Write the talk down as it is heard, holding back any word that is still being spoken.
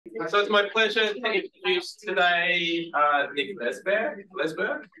So it's my pleasure to introduce today Nick Leseberg,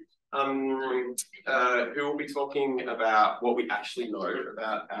 who will be talking about what we actually know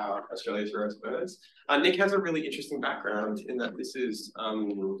about our Australia's rarest birds. Nick has a really interesting background in that this is,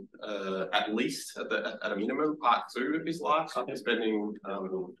 at least at a minimum, part 2 of his life, after spending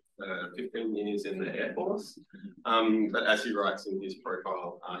 15 years in the Air Force. But as he writes in his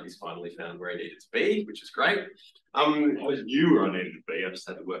profile, he's finally found where he needed to be, which is great. I always knew where I needed to be. I just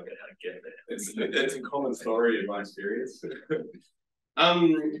had to work out how to get there. It's a common story in my experience. What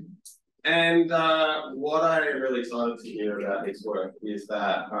I'm really excited to hear about his work is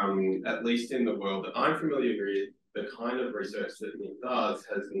that, at least in the world that I'm familiar with, the kind of research that Nick does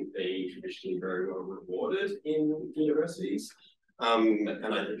hasn't been traditionally very well rewarded in universities. And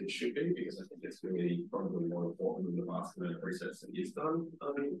I think it should be, because I think it's really probably more important than the vast amount of research that is done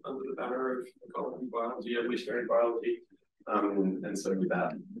under the banner of ecology, biology, evolutionary biology. And so with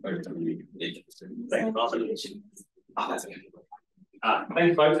that, over to you, Nick. Thank you, Martin.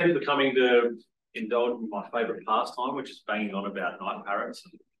 Thanks, folks. Thanks for coming to indulge in my favourite pastime, which is banging on about night parrots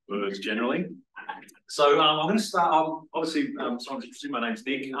and birds generally. So I'm going to start. Obviously, someone's interested. My name's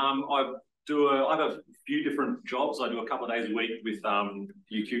Nick. I have a few different jobs. I do a couple of days a week with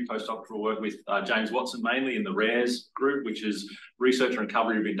UQ postdoctoral work with James Watson, mainly in the rarest group, which is research and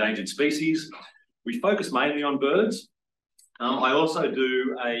recovery of endangered species. We focus mainly on birds. I also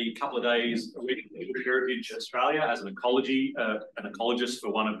do a couple of days a week at Heritage Australia as an ecologist for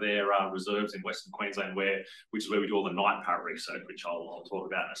one of their reserves in Western Queensland, which is where we do all the night parrot research, which I'll talk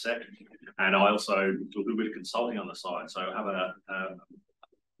about in a second. And I also do a little bit of consulting on the side, so I have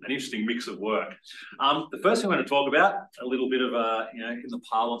an interesting mix of work. The first thing I'm going to talk about, a little bit of in the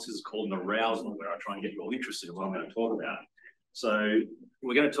parlance is called an arousal, where I try and get you all interested in what I'm going to talk about. So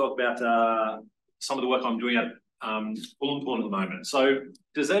we're going to talk about some of the work I'm doing at Pullenporn at the moment. So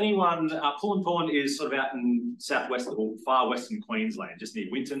does anyone, Pullenporn is sort of out in southwest or far western Queensland, just near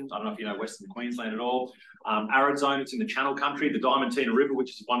Winton. I don't know if you know Western Queensland at all. Arid zone, it's in the Channel Country. The Diamantina River,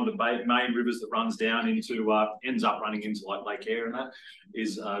 which is one of the main rivers that runs down into, ends up running into like Lake Eyre, and that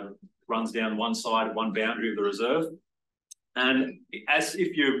is, runs down one side of one boundary of the reserve. And as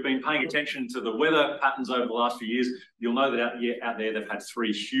if you've been paying attention to the weather patterns over the last few years, you'll know that out there they've had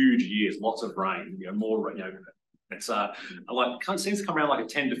 3 huge years, lots of rain, it's seems to come around like a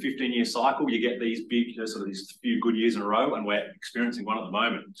 10 to 15 year cycle. You get these big, sort of these few good years in a row, and we're experiencing one at the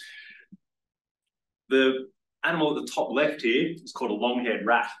moment. The animal at the top left here is called a long-haired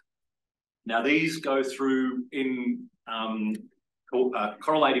rat. Now these go through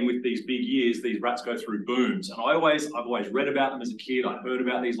correlating with these big years, these rats go through booms. And I've always read about them as a kid. I heard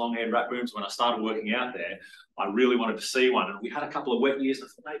about these long-haired rat booms. When I started working out there, I really wanted to see one. And we had a couple of wet years. I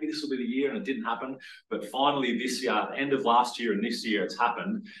thought maybe this will be the year, and it didn't happen. But finally this year, at the end of last year and this year, it's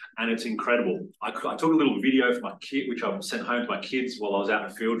happened. And it's incredible. I took a little video for my kid, which I sent home to my kids while I was out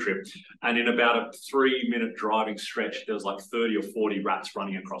on a field trip. And in about a 3-minute driving stretch, there was like 30 or 40 rats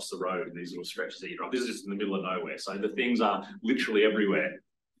running across the road in these little stretches that you drive. This is just in the middle of nowhere. So the things are literally everywhere.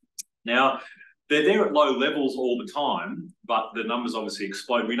 Now, they're there at low levels all the time, but the numbers obviously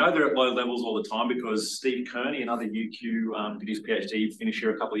explode. We know they're at low levels all the time because Steve Kearney, another UQ, did his PhD finish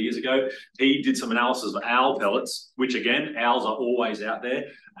here a couple of years ago. He did some analysis of owl pellets, which again, owls are always out there.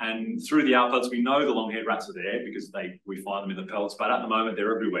 And through the owl pellets, we know the long-haired rats are there because we find them in the pellets, but at the moment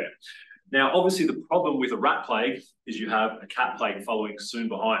they're everywhere. Now, obviously the problem with a rat plague is you have a cat plague following soon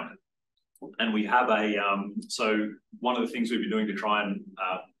behind. And we have so one of the things we've been doing to try and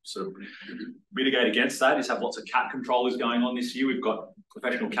sort of mitigate against that is have lots of cat controllers going on this year. We've got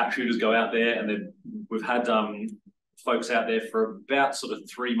professional cat shooters go out there, and then we've had folks out there for about sort of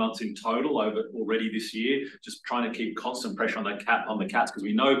 3 months in total already this year, just trying to keep constant pressure on the cats, because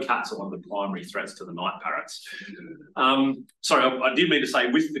we know cats are one of the primary threats to the night parrots. Sorry, I did mean to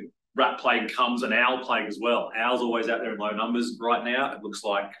say with the rat plague comes an owl plague as well. Owls always out there in low numbers. Right now, it looks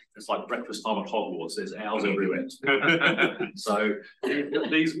like it's like breakfast time at Hogwarts. There's owls everywhere. So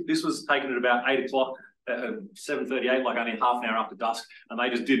this was taken at about 8 o'clock, 7:38, like only half an hour after dusk, and they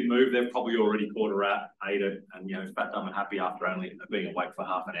just didn't move. They've probably already caught a rat, ate it, and fat, dumb, and happy after only being awake for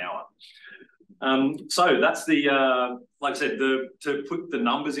half an hour. So that's the, like I said, to put the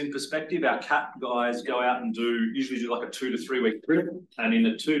numbers in perspective, our cat guys go out and usually do like a 2 to 3 week trip. And in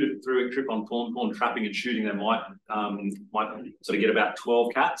a 2 to 3 week trip on Pullenporn, trapping and shooting, they might sort of get about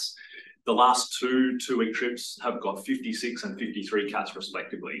 12 cats. The last 2 2-week trips have got 56 and 53 cats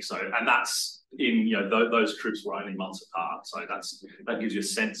respectively. So, and that's in, those trips were only months apart. So that gives you a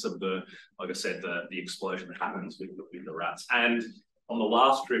sense of like I said, the explosion that happens with the rats. And on the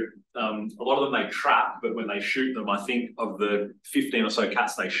last trip, a lot of them they trap, but when they shoot them, I think of the 15 or so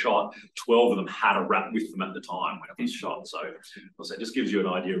cats they shot, 12 of them had a rat with them at the time when it was shot. So it just gives you an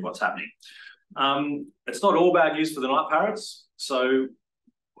idea of what's happening. It's not all bad news for the night parrots. So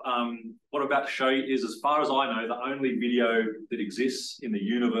what I'm about to show you is, as far as I know, the only video that exists in the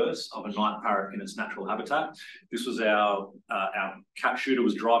universe of a night parrot in its natural habitat. This was our cat shooter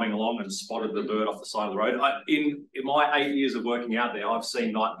was driving along and spotted the bird off the side of the road. In my 8 years of working out there, I've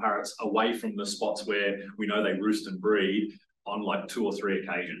seen night parrots away from the spots where we know they roost and breed on like 2 or 3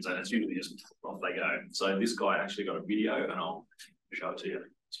 occasions, and it's usually just off they go. So this guy actually got a video, and I'll show it to you.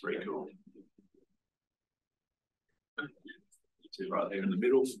 It's pretty cool. It's right there in the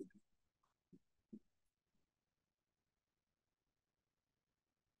middle.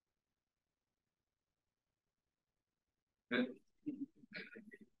 Yeah.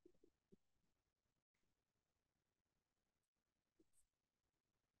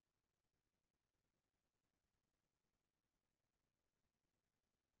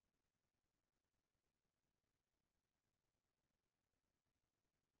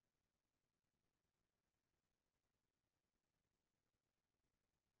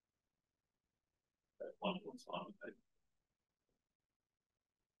 Wonderful time.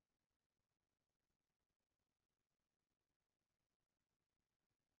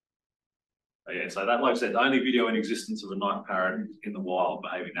 Yeah, so that, like I said, the only video in existence of a night parrot in the wild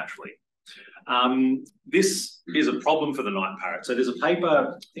behaving naturally. This is a problem for the night parrot. So there's a paper,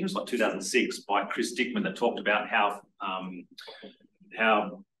 I think it was like 2006, by Chris Dickman that talked about how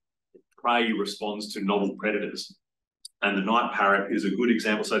prey responds to novel predators, and the night parrot is a good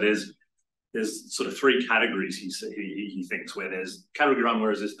example. So there's sort of 3 categories he thinks, where there's category 1,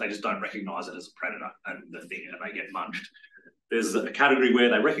 where they just don't recognise it as a predator and the thing, and they get munched. There's a category where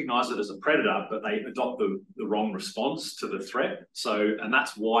they recognise it as a predator, but they adopt the wrong response to the threat. So, and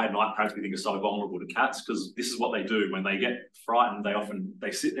that's why night parrots, we think, are so vulnerable to cats, because this is what they do. When they get frightened,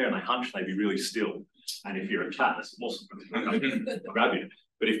 they sit there and they hunch, they be really still. And if you're a cat, it's awesome. They'll grab you.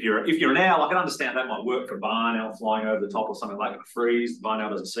 But if you're an owl, I can understand that might work for a barn owl flying over the top or something like that. Freeze, the barn owl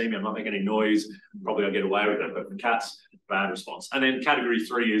doesn't see me, I'm not making any noise, probably I'll get away with it. But for cats, bad response. And then category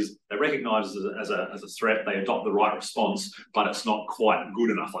 3 is they recognise it as a threat, they adopt the right response, but it's not quite good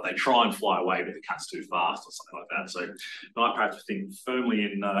enough. Like they try and fly away, but the cat's too fast or something like that. So night parrots, I think, firmly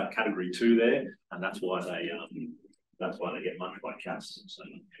in category 2 there, and that's why they get munched by cats. So.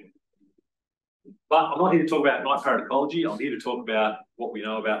 But I'm not here to talk about night parrot ecology. I'm here to talk about what we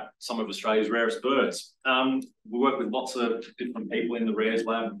know about some of Australia's rarest birds. We work with lots of different people in the Rares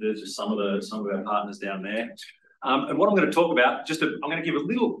Lab. There's just some of our partners down there. And what I'm going to talk about, I'm going to give a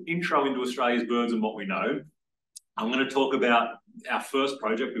little intro into Australia's birds and what we know. I'm going to talk about our first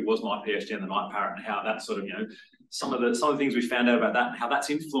project, which was my PhD in the night parrot, and how that sort of, some of the things we found out about that, and how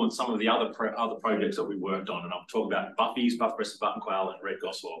that's influenced some of the other projects that we worked on. And I'll talk about buffies, buff-breasted buttonquail, and red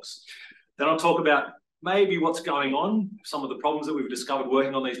goshawks. Then I'll talk about maybe what's going on, some of the problems that we've discovered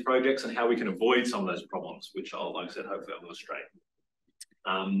working on these projects, and how we can avoid some of those problems, which I'll, like I said, hopefully I'll illustrate.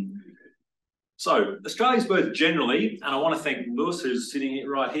 So Australia's birds generally, and I want to thank Lewis, who's sitting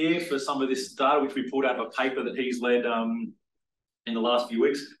right here, for some of this data, which we pulled out of a paper that he's led in the last few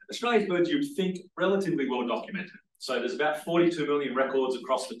weeks. Australia's birds, you'd think, relatively well documented. So there's about 42 million records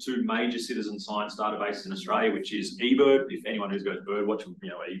across the 2 major citizen science databases in Australia, which is eBird. If anyone who's got bird watching,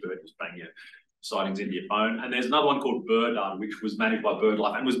 eBird, just bang your sightings into your phone. And there's another one called Bird Data, which was managed by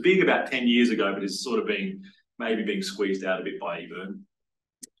BirdLife and was big about 10 years ago, but is sort of maybe being squeezed out a bit by eBird.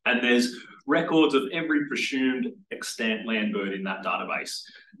 And there's records of every presumed extant land bird in that database.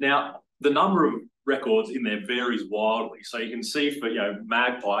 Now, the number of records in there varies wildly. So you can see for,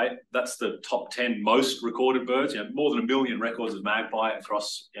 magpie, that's the top 10 most recorded birds, more than 1 million records of magpie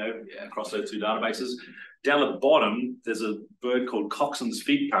across those 2 databases. Down at the bottom, there's a bird called Coxon's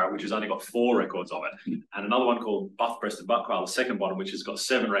fig parrot, which has only got 4 records of it. And another one called buff-breasted buttonquail, the second bottom, which has got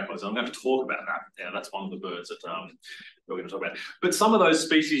 7 records. And I'm going to talk about that. Yeah, that's one of the birds that we're going to talk about. But some of those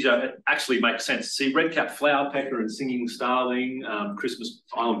species actually make sense. See, red-capped flowerpecker and singing starling, Christmas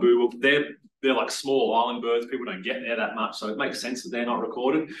island booble, they're like small island birds. People don't get there that much, so it makes sense that they're not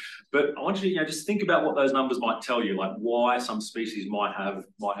recorded. But I want you to just think about what those numbers might tell you, like why some species might have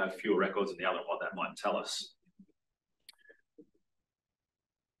fewer records than the other, and what that might tell us.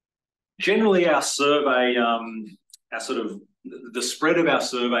 Generally, our survey, our sort of the spread of our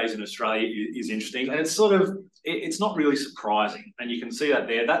surveys in Australia is interesting, and it's sort of, it's not really surprising, and you can see that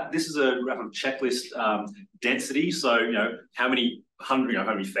there. This is a checklist density, so how many how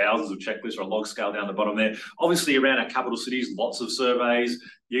many thousands of checklists or a log scale down the bottom there. Obviously, around our capital cities, lots of surveys.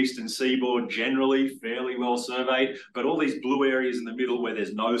 The eastern seaboard generally fairly well surveyed, but all these blue areas in the middle where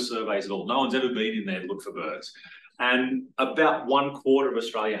there's no surveys at all, no one's ever been in there to look for birds, and about 1/4 of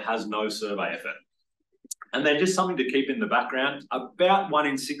Australia has no survey effort. And then just something to keep in the background, about 1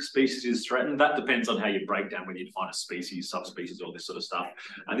 in 6 species is threatened. That depends on how you break down, whether you define a species, subspecies, all this sort of stuff.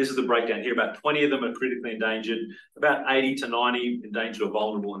 And this is the breakdown here. About 20 of them are critically endangered, about 80 to 90 endangered or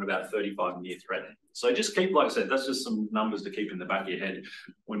vulnerable, and about 35 near threatened. So just keep, like I said, that's just some numbers to keep in the back of your head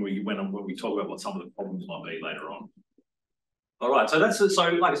when we talk about what some of the problems might be later on. All right, so like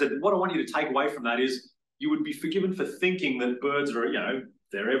I said, what I want you to take away from that is you would be forgiven for thinking that birds are,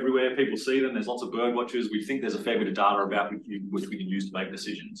 they're everywhere, people see them, there's lots of bird watchers. We think there's a fair bit of data about which we can use to make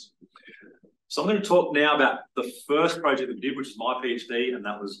decisions. So I'm going to talk now about the first project that we did, which is my PhD, and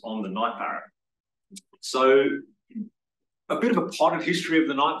that was on the night parrot. So a bit of a potted history of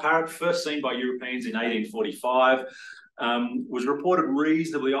the night parrot, first seen by Europeans in 1845, was reported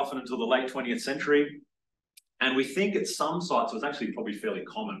reasonably often until the late 20th century. And we think at some sites it was actually probably fairly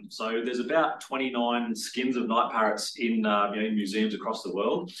common. So there's about 29 skins of night parrots in museums across the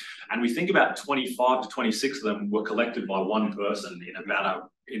world, and we think about 25 to 26 of them were collected by one person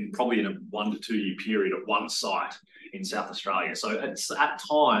in probably a 1 to 2 year period at one site in South Australia. So at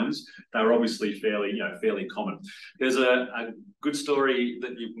times they were obviously fairly common. There's a good story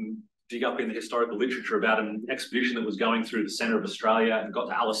that you can dig up in the historical literature about an expedition that was going through the centre of Australia and got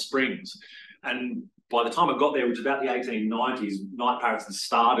to Alice Springs, and by the time I got there, which was about the 1890s, night parrots had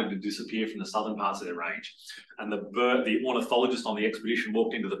started to disappear from the southern parts of their range. And the ornithologist on the expedition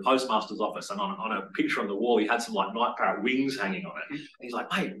walked into the postmaster's office, and on a picture on the wall, he had some night parrot wings hanging on it. And he's like,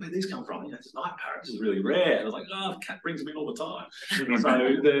 "Mate, where these come from? It's night parrot. This is really rare." And I was like, "Oh, the cat brings them in all the time."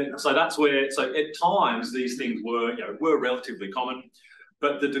 So that's where. So at times these things were relatively common.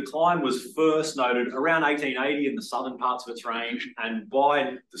 But the decline was first noted around 1880 in the southern parts of its range, and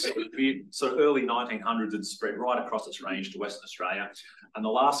by the sort of early 1900s, it spread right across its range to Western Australia. And the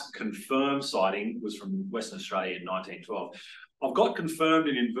last confirmed sighting was from Western Australia in 1912. I've got confirmed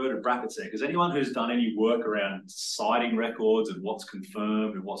in inverted brackets there, because anyone who's done any work around sighting records and what's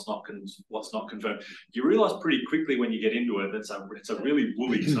confirmed and what's not confirmed, you realise pretty quickly when you get into it, it's a really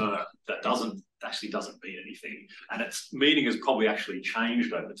woolly term that actually doesn't mean anything, and its meaning has probably actually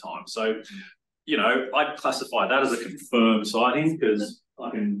changed over time. So, I'd classify that as a confirmed sighting because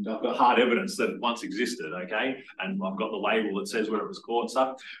I've got hard evidence that it once existed, okay? And I've got the label that says where it was caught and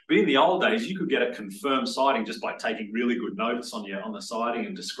stuff. But in the old days, you could get a confirmed sighting just by taking really good notes on the sighting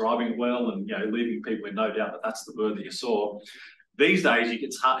and describing it well, and leaving people in no doubt that that's the bird that you saw. These days,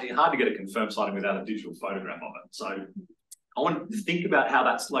 it's hard to get a confirmed sighting without a digital photograph of it. So I want to think about how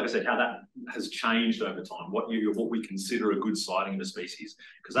that's, like I said, how that has changed over time, what we consider a good sighting of a species,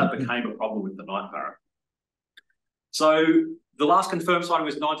 because that became a problem with the night parrot. So the last confirmed sighting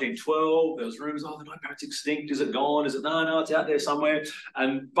was 1912. There was rumours, the night parrot's extinct. Is it gone? Is it? No, it's out there somewhere.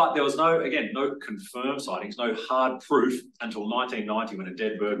 But there was no confirmed sightings, no hard proof until 1990 when a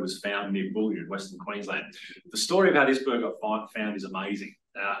dead bird was found near Bullion in Western Queensland. The story of how this bird got found is amazing.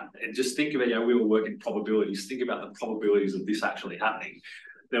 And just think about, we were working probabilities. Think about the probabilities of this actually happening.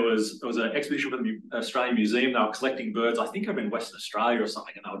 There was an expedition from the Australian Museum. They were collecting birds, I think, in Western Australia or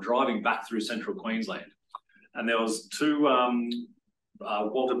something, and they were driving back through central Queensland. And there was two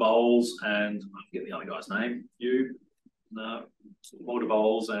Walter Bowles and I forget the other guy's name. Walter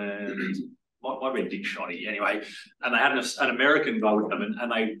Bowles and might be Dick Shoddy anyway. And they had an American guy with them,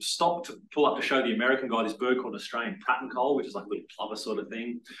 and they stopped to pull up to show the American guy this bird called Australian Pratt-and-Cole, which is like a little plover sort of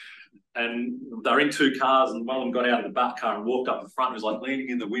thing. And they're in two cars, and one of them got out of the back car and walked up the front, was like leaning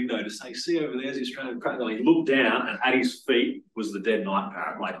in the window to say, "See over there's the Australian Pratt-and-Cole." He looked down, and at his feet was the dead night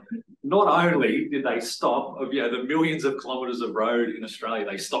parrot. Like, not only did they stop of the millions of kilometres of road in Australia,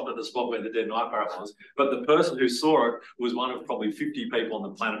 they stopped at the spot where the dead night parrot was, but the person who saw it was one of probably 50 people on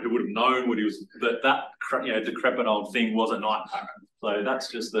the planet who would have known that decrepit old thing was a night parrot. So that's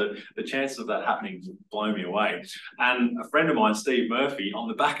just the chances of that happening blow me away. And a friend of mine, Steve Murphy, on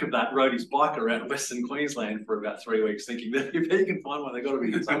the back of that rode his bike around Western Queensland for about 3 weeks, thinking that if he can find one, they've got to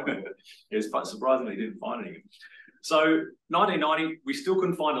be somewhere. It's surprisingly he didn't find any. So 1990, we still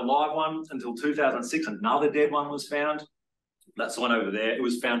couldn't find a live one until 2006. Another dead one was found. That's the one over there. It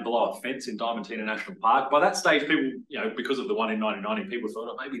was found below a fence in Diamantina National Park. By that stage, people, because of the one in 1990, people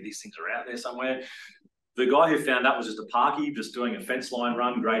thought, maybe these things are out there somewhere. The guy who found that was just a parkie, just doing a fence line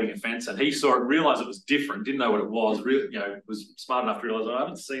run, grading a fence, and he saw it, realised it was different, didn't know what it was, really, you know, was smart enough to realise, I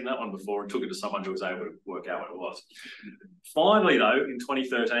haven't seen that one before, and took it to someone who was able to work out what it was. Finally, though, in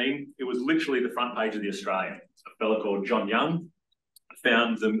 2013, it was literally the front page of The Australian. A fellow called John Young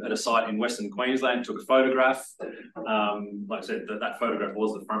found them at a site in Western Queensland, took a photograph. Like I said, that photograph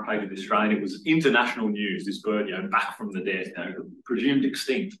was the front page of The Australian. It was international news, this bird, you know, back from the dead, you know, presumed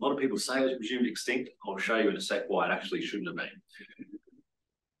extinct. A lot of people say it was presumed extinct. I'll show you in a sec why it actually shouldn't have been.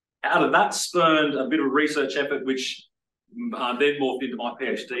 Out of that spurned a bit of a research effort, which then morphed into my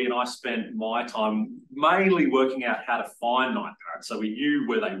PhD, and I spent my time mainly working out how to find night parrots. So we knew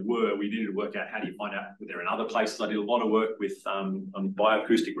where they were. We needed to work out how do you find out if they're in other places. I did a lot of work with on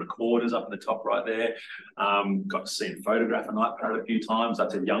bioacoustic recorders up in the top right there. Got to see and photograph a night parrot a few times.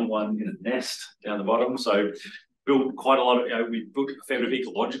 That's a young one in a nest down the bottom. So built quite a lot of, you know, we built a fair bit of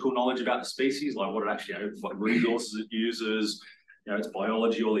ecological knowledge about the species, like what it actually, you know, what resources it uses, you know, its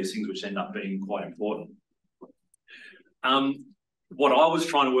biology, all these things which end up being quite important. What I was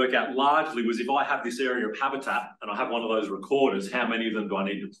trying to work out largely was if I have this area of habitat and I have one of those recorders, how many of them do I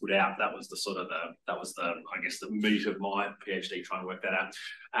need to put out? That was the sort of I guess the meat of my PhD, trying to work that out.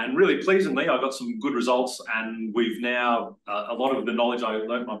 And really pleasingly, I got some good results, and we've now, a lot of the knowledge I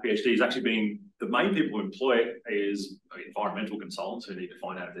learned in my PhD is actually being, the main people who employ it is environmental consultants who need to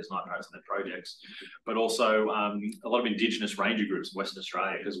find out if there's night parrots in their projects, but also a lot of Indigenous ranger groups in Western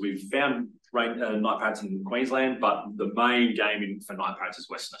Australia, because we've found night parrots in Queensland, but the main game for night parrots is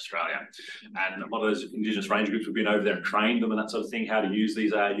Western Australia. And a lot of those Indigenous ranger groups, we've been over there and trained them and that sort of thing, how to use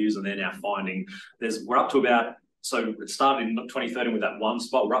these ARUs, and they're now finding, we're up to about, so it started in 2013 with that one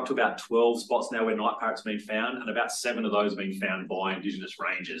spot. We're up to about 12 spots now where night parrots have been found, and about 7 of those have been found by Indigenous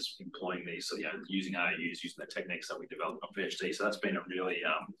rangers employing these, so, you know, using ARUs, using the techniques that we developed on PhD. So that's been a really,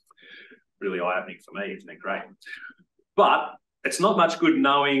 really eye-opening for me. It's been great. But it's not much good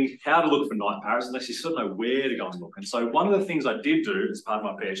knowing how to look for night parrots unless you sort of know where to go and look. And so one of the things I did do as part of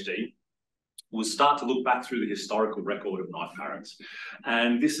my PhD was start to look back through the historical record of night parrots.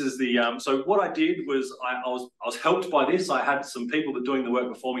 And this is the, so what I did was I was helped by this. I had some people that doing the work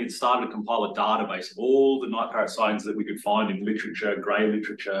before me had started to compile a database of all the night parrot sightings that we could find in literature, grey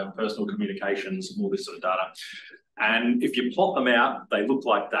literature, personal communications, all this sort of data. And if you plot them out, they look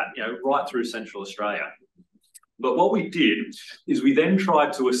like that, you know, right through Central Australia. But what we did is we then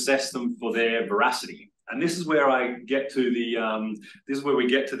tried to assess them for their veracity. And this is where I get to the, this is where we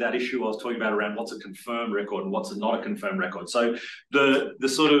get to that issue I was talking about around what's a confirmed record and what's not a confirmed record. So the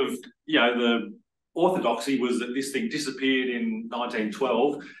sort of, you know, the orthodoxy was that this thing disappeared in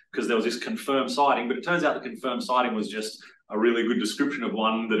 1912 because there was this confirmed sighting, but it turns out the confirmed sighting was just a really good description of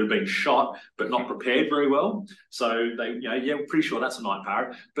one that had been shot but not prepared very well. So they, you know, yeah, we're pretty sure that's a night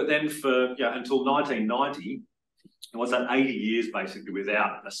parrot. But then for, you know, until 1990, it was that 80 years basically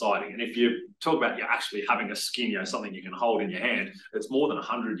without a sighting. And if you talk about you actually having a skin, you know, something you can hold in your hand, it's more than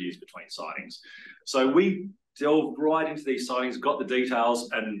 100 years between sightings. So we delved right into these sightings, got the details,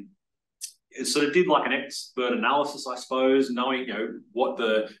 and it sort of did like an expert analysis, I suppose, knowing, you know, what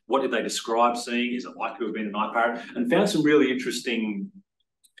did they describe seeing? Is it likely to have been a night parrot? And found some really interesting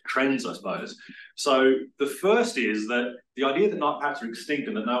trends, I suppose. So the first is that the idea that night parrots are extinct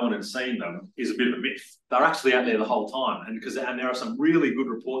and that no one had seen them is a bit of a myth. They're actually out there the whole time, and there are some really good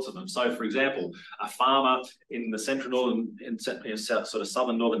reports of them. So, for example, a farmer in the central northern, sort of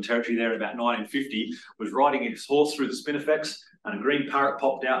southern Northern Territory there in about 1950 was riding his horse through the spinifex, and a green parrot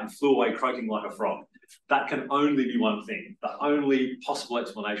popped out and flew away croaking like a frog. That can only be one thing. The only possible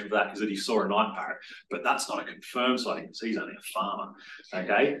explanation for that is that he saw a night parrot, but that's not a confirmed sighting because he's only a farmer.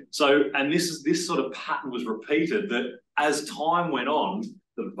 Okay, so and this sort of pattern was repeated that as time went on,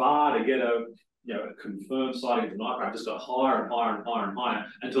 the bar to get a confirmed sighting of the night parrot just got higher and higher and higher and higher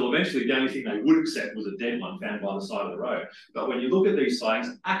until eventually the only thing they would accept was a dead one found by the side of the road. But when you look at these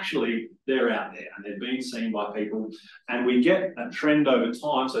sightings, actually they're out there and they're being seen by people, and we get a trend over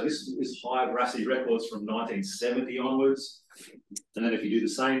time. So this is high veracity records from 1970 onwards, and then if you do the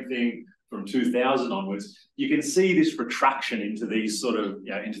same thing from 2000 onwards, you can see this retraction into these sort of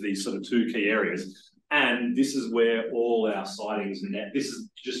two key areas. And this is where all our sightings net. This is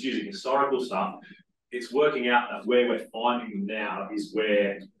just using historical stuff. It's working out that where we're finding them now is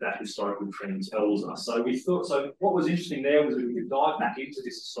where that historical trend tells us. So we thought, so what was interesting there was that we could dive back into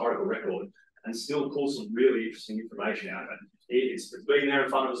this historical record and still pull some really interesting information out of it. It's been there in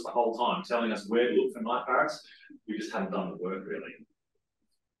front of us the whole time, telling us where to look for night parrots. We just haven't done the work really.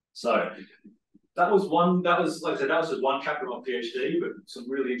 So that was like I said, that was just one chapter of my PhD, but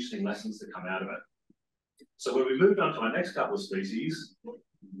some really interesting lessons that come out of it. So when we moved on to our next couple of species,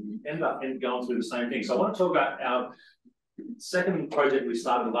 we end up going through the same thing. So I want to talk about our second project we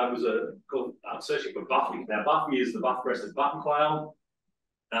started in the lab was called searching for Buffy. Now, Buffy is the buff-breasted button quail.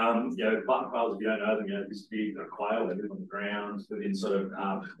 Button quails, if you don't know them, this big quail, they live on the ground within sort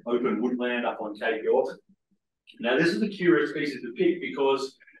of open woodland up on Cape York. Now, this is a curious species to pick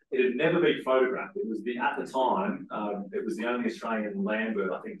because it had never been photographed. It was at the time, it was the only Australian land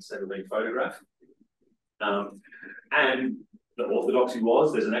bird, I think, that's ever been photographed. And the orthodoxy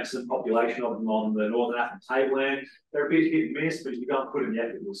was there's an excellent population of them on the Northern African tableland. They're a bit hit and miss, but if you go and put in the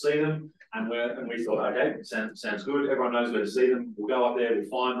effort, you'll see them. And we thought, okay, sounds good. Everyone knows where to see them. We'll go up there, we'll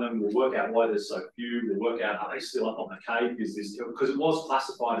find them, we'll work out why there's so few. We'll work out, are they still up on the Cape? Because it was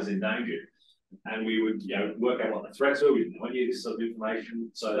classified as endangered. And we would, work out what the threats were. We didn't know any of this sort of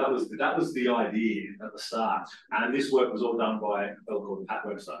information. So that was the idea at the start. And this work was all done by a fellow called Pat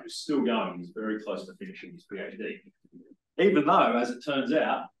Webster, who's still going. He's very close to finishing his PhD. Even though, as it turns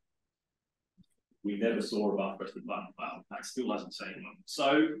out, we never saw a buff-breasted button quail. That still hasn't seen one.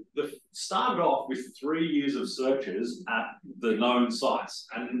 So started off with 3 years of searches at the known sites.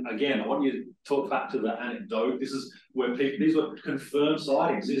 And again, I want you to talk back to the anecdote. This is where these were confirmed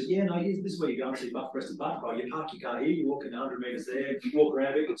sightings. This is where you go and see buff-breasted button quail. You park your car here, you walk in 100 metres there, you walk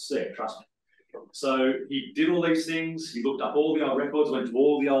around it, you'll see it, trust me. So he did all these things. He looked up all the old records, went to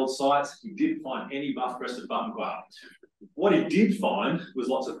all the old sites. He didn't find any buff-breasted button quail. What he did find was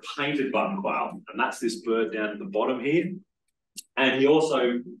lots of painted button quail, and that's this bird down at the bottom here. And he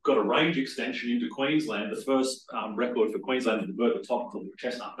also got a range extension into Queensland. The first record for Queensland is the bird at the top called the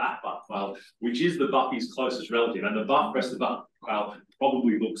chestnut back button quail, which is the buffy's closest relative. And the buff-breasted button quail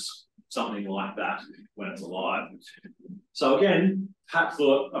probably looks something like that when it's alive. So again, Pat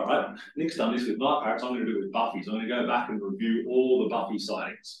thought, all right, Nick's done this with night parrots, I'm going to do it with buffies. I'm going to go back and review all the buffy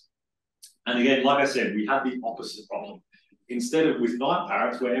sightings. And again, like I said, we had the opposite problem. Instead of with night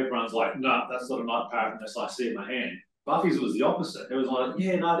parrots, where everyone's like, no, that's not a night parrot unless I see it in my hand. Buffies was the opposite. It was like,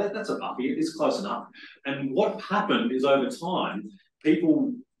 yeah, no, that's a buffy. It's close enough. And what happened is over time,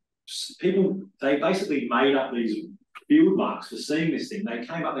 people, they basically made up these field marks for seeing this thing. They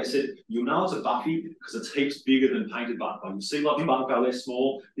came up, they said, you'll know it's a buffy because it's heaps bigger than painted button quail. You see like a button quail, they're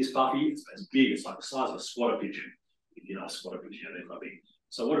small. This buffy, it's big. It's like the size of a squatter pigeon. If you know a squatter pigeon, they're quite big.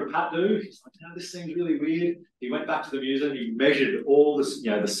 So what did Pat do? He's like, no, this seems really weird. He went back to the museum, he measured all this,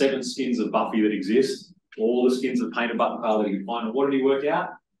 the 7 skins of buffy that exist, all the skins of painted button quail that he could find. And what did he work out?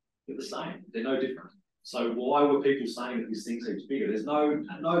 They're the same. They're no different. So why were people saying that this thing seems bigger? There's no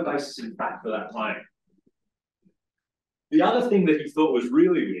basis in fact for that claim. The other thing that he thought was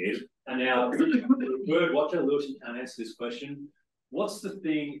really weird, and now the bird watcher, Lewis, you can't answer this question. What's the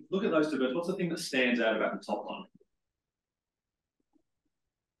thing, look at those two birds, what's the thing that stands out about the top one?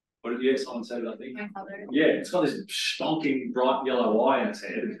 What did someone said that thing? Yeah, it's got this stonking bright yellow eye in its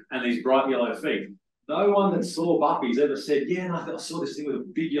head and these bright yellow feet. No one that saw buffies ever said, yeah, no, I saw this thing with a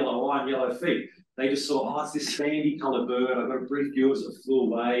big yellow eye and yellow feet. They just saw, oh, it's this sandy coloured bird. I've got a brief view as it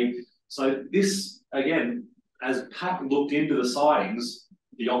flew away. So this, again, as Pat looked into the sightings,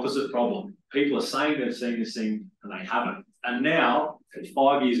 the opposite problem. People are saying they've seen this thing and they haven't. And now,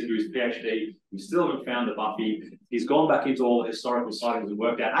 5 years into his PhD, we still haven't found the buffy. He's gone back into all the historical sightings and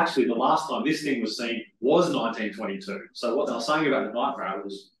worked out, actually, the last time this thing was seen was 1922. So what I was saying about the night parrot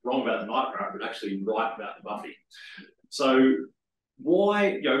was wrong about the night parrot, but actually right about the buffy. So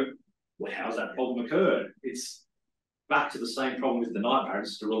why, how's that problem occurred? It's back to the same problem with the night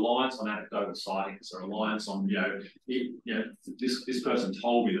parrots, the reliance on anecdotal sightings, a reliance on, this person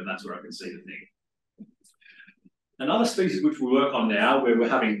told me that that's where I could see the thing. Another species which we work on now, where we're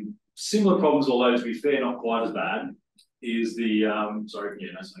having similar problems, although to be fair, not quite as bad, is the,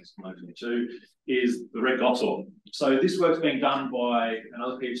 is the red goshawk. So this work's being done by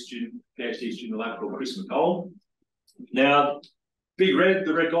another PhD student in the lab called Chris McColl. Now, the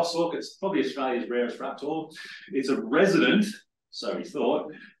red goshawk, it's probably Australia's rarest raptor. It's a resident, so we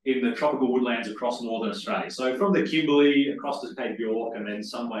thought, in the tropical woodlands across northern Australia. So from the Kimberley across to Cape York and then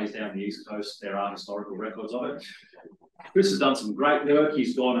some ways down the east coast, there are historical records of it. Chris has done some great work.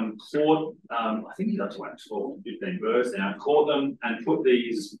 He's gone and caught, I think he's up to like 12, 15 birds now, caught them and put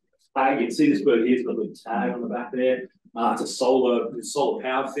these tag. You can see this bird here, it's got a little tag on the back there. It's a solar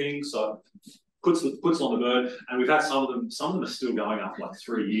powered thing, so puts on the bird, and we've had some of them are still going up like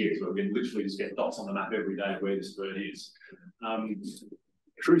 3 years, where we can literally just get dots on the map every day of where this bird is.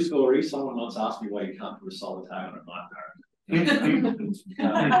 True story, someone once asked me why you can't put a solar tag on a night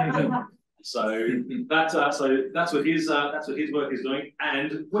parrot. So that's what his work is doing,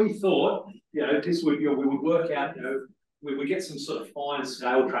 and we thought, this would, we would work out, we would get some sort of fine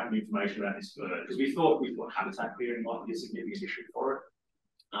scale tracking information about this bird, because we thought habitat clearing might be a significant issue for it.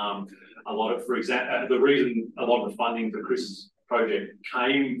 A lot of, for example, the reason a lot of the funding for Chris's project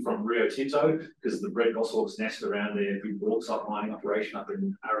came from Rio Tinto because the red goshawks nest around their big bauxite mining operation up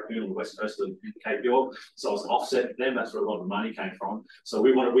in Aragoon on the west coast of Cape York. So as an offset to them, that's where a lot of the money came from. So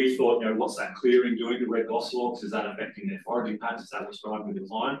we thought, what's that clearing doing to red goshawks? Is that affecting their foraging patterns? Is that what's driving the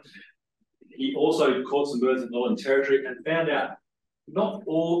decline? He also caught some birds in the Northern Territory and found out not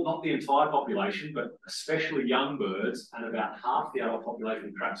the entire population, but especially young birds, and about half the adult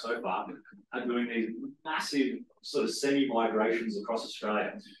population tracked so far are doing these massive sort of semi-migrations across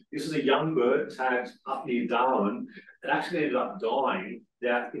Australia. This is a young bird tagged up near Darwin that actually ended up dying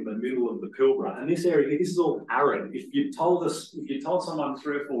down in the middle of the Pilbara. And this area, this is all arid. If you told someone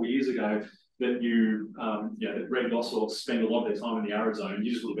 3 or 4 years ago that that red goshawks spend a lot of their time in the arid zone,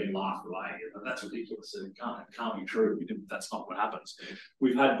 you just would have been laughed away. That's ridiculous. It can't be true. That's not what happens.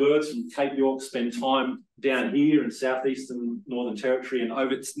 We've had birds from Cape York spend time down here in southeastern Northern Territory and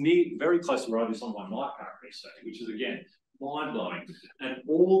over. It's very close to where I do some of my night parrot research, which is again mind blowing. And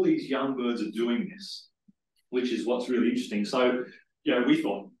all these young birds are doing this, which is what's really interesting. So, we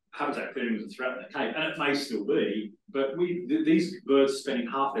thought habitat clearing was a threat in the Cape, and it may still be, but these birds are spending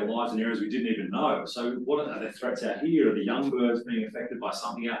half their lives in areas we didn't even know. So what are the threats out here? Are the young birds being affected by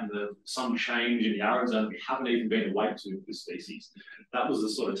something out in some change in the arid zone we haven't even been awake to with the species? That was the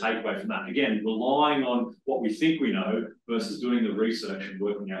sort of takeaway from that. Again, relying on what we think we know versus doing the research and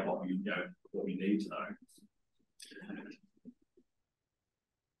working out what we need to know.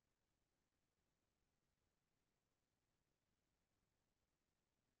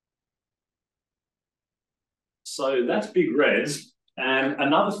 So that's big reds. And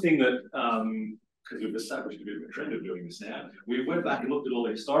another thing that, because we've established a bit of a trend of doing this now, we went back and looked at all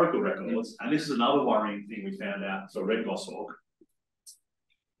the historical records, and this is another worrying thing we found out for red goshawk.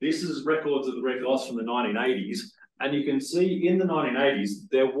 This is records of the red goss from the 1980s, and you can see in the 1980s,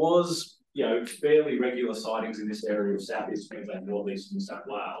 there was fairly regular sightings in this area of southeast Queensland, northeast New South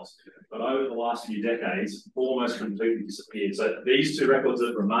Wales. But over the last few decades, almost completely disappeared. So these two records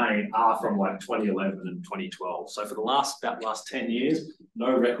that remain are from like 2011 and 2012. So for the last 10 years,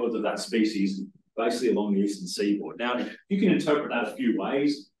 no records of that species basically along the eastern seaboard. Now, you can interpret that a few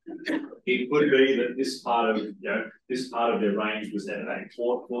ways. It could be that this part of their range was then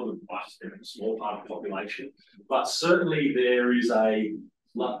important for them, a small part of the population. But certainly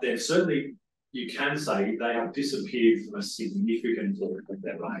you can say they have disappeared from a significant portion of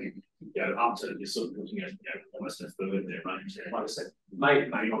their range, up to you're sort of looking at almost a third of their range there. Like I said, may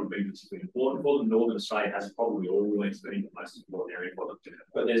not have been particularly important for them. Northern Australia has probably always been the most important area for them.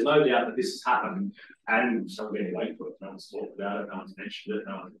 But there's no doubt that this has happened, and someone's been waiting for it. No one's talked about it, no one's mentioned it,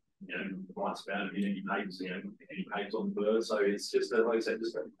 no one writes about it in any papers, any papers on the bird. So it's just, like I said,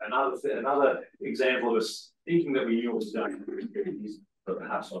 just another example of us thinking that we knew what was going on, but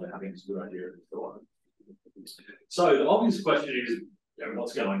perhaps not having a good idea of the thought. So the obvious question is,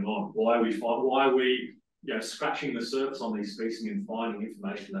 what's going on? Why are we scratching the surface on these species and finding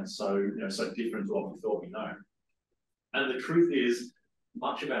information that's so different to what we thought we know? And the truth is,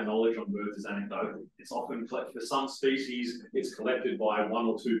 much of our knowledge on birds is anecdotal. It's often collected for some species, it's collected by 1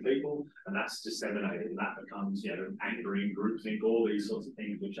 or 2 people, and that's disseminated, and that becomes, anchoring, groupthink, all these sorts of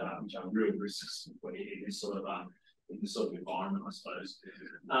things, which are real risks when you're in this sort of environment, I suppose.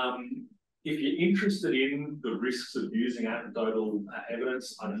 If you're interested in the risks of using anecdotal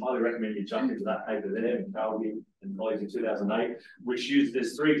evidence, I'd highly recommend you jump into that paper there, and Calvi and colleagues in 2008, which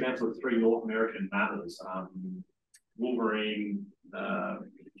there's 3 examples of 3 North American mammals, wolverine,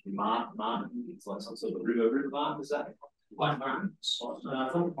 marten, it's like some sort of river marten, is that? White martens.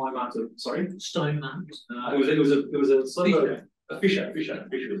 White marten, sorry? Stone martens. It was a sort of a fisher was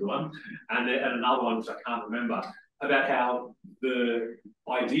the one, and another one which I can't remember, about how the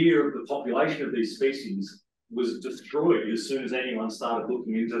idea of the population of these species was destroyed as soon as anyone started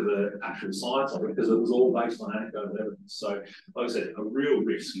looking into the actual science of it, because it was all based on anecdotal evidence. So, like I said, a real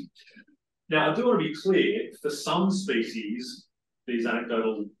risk. Now, I do want to be clear, for some species, these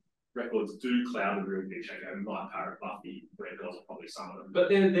anecdotal records do cloud the real picture. Night parrot, buffy, red goss are probably some of them. But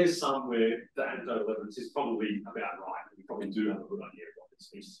there's some where the anecdotal evidence is probably about right. We probably do have a good idea of what the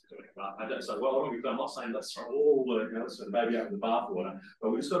species are doing. But I don't say, well, I'm not saying let's throw all the baby out of the bathwater, but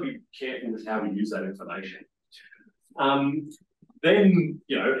we've just got to be careful with how we use that information. Then,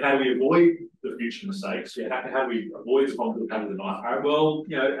 how do we avoid the future mistakes? How do we avoid the problem of having the night parrot? Well,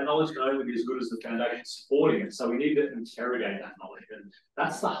 our knowledge can only be as good as the foundation supporting it. So we need to interrogate that knowledge. And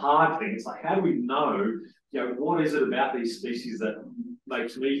that's the hard thing. It's like, how do we know, what is it about these species that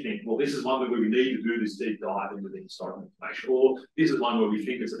makes me think, well, this is one where we need to do this deep dive into the historical information, or this is one where we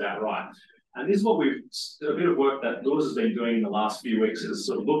think it's about right. And this is what a bit of work that Lewis has been doing in the last few weeks has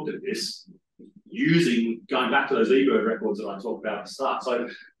sort of looked at this going back to those eBird records that I talked about at the start. So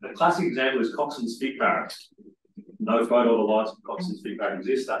a classic example is Coxon's fig parrot. No photo of the lights of Coxon's fig parrot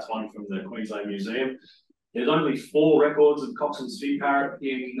exists. That's one from the Queensland Museum. There's only 4 records of Coxon's fig parrot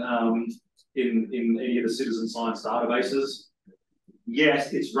in any of the citizen science databases.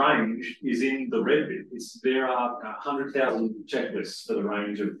 Yes, its range is in the red bit. There are 100,000 checklists for the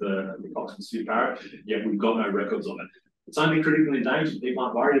range of the Coxon's fig parrot, yet we've got no records on it. It's only critically endangered. People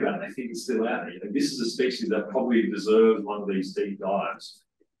aren't worried about it. They think it's still out there. This is a species that probably deserves one of these deep dives.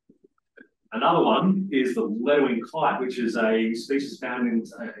 Another one is the letter-winged kite, which is a species found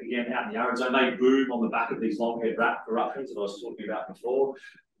again out in the arid zone. They boom on the back of these long-haired rat eruptions that I was talking about before.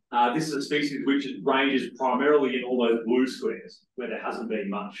 This is a species which ranges primarily in all those blue squares where there hasn't been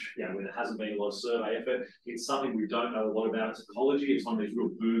much, where there hasn't been a lot of survey effort. It's something we don't know a lot about its ecology. It's one of these real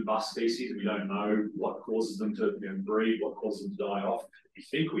boom bust species. We don't know what causes them to breed, what causes them to die off. We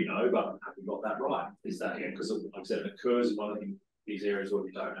think we know, but have we got that right? Is that because, like I said, it occurs in one of these areas where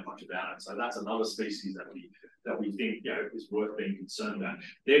we don't know much about it. So that's another species that we think is worth being concerned about.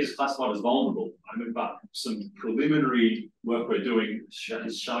 They're just classified as vulnerable. But some preliminary work we're doing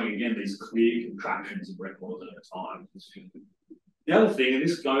is showing again these clear contractions of records at a time. The other thing, and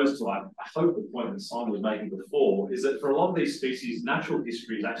this goes to I hope the point that Simon was making before, is that for a lot of these species, natural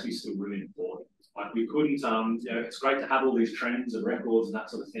history is actually still really important. Like we couldn't, it's great to have all these trends and records and that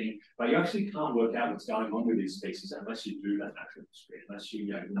sort of thing, but you actually can't work out what's going on with these species unless you do that natural history, unless you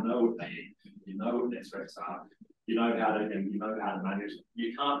know what they eat, you know what their threats are, you know how to manage them.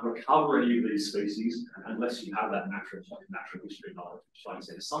 You can't recover any of these species unless you have that natural history knowledge. Like I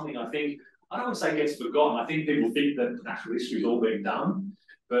said, it's something I don't want to say gets forgotten. I think people think that natural history is all being done.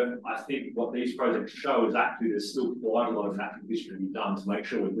 But I think what these projects show is actually there's still quite a lot of natural history to be done to make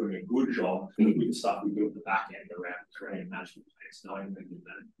sure we're doing a good job with the stuff we do at the back end around creating management plans, knowing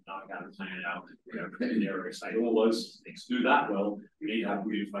how to plan out, protect area estate, all those things. To do that well, we need to have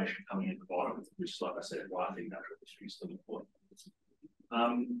good information coming in the bottom, which is, like I said, why I think natural history is still important.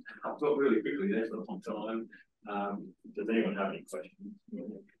 I've talked really quickly there for a long time. Does anyone have any questions?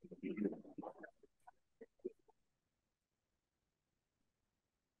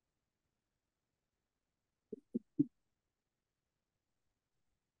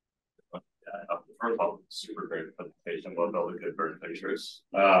 First of all, super great presentation. Loved all the good bird pictures.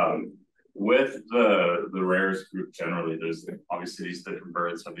 With the rarest group generally, there's obviously these different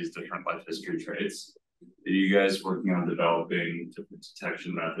birds have these different life history traits. Are you guys working on developing different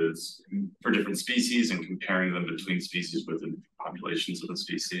detection methods for different species and comparing them between species within populations of the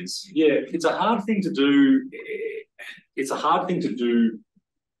species? Yeah, it's a hard thing to do. It's a hard thing to do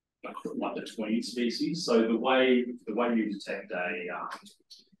like between species. So the way you detect a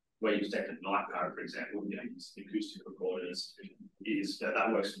night parrot, for example, use acoustic recorders, is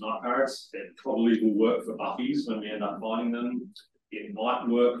that works for night parrots. It probably will work for buffies when we end up finding them. It might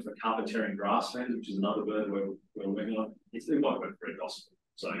work for carpetarian grasslands, which is another bird we're working on. It might work for a gospel.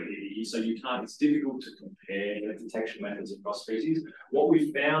 So you can't. It's difficult to compare detection methods across species. What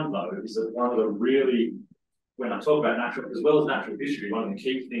we found though is that one of the really, when I talk about natural, as well as natural history, one of the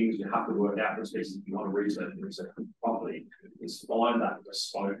key things you have to work out for species if you want to research properly is find that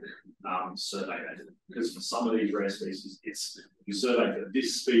bespoke survey method. Because for some of these rare species, you survey for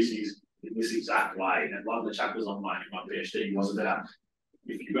this species in this exact way. And one of the chapters on my PhD was about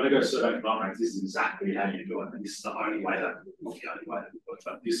if you're going to go survey for night rates, this is exactly how you do it. And this is the only way that, not the only way that it works,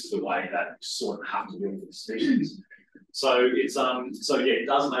 but this is the way that you sort of have to do it for the species. So it's it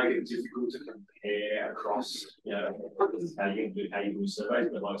does make it difficult to compare across how you do surveys,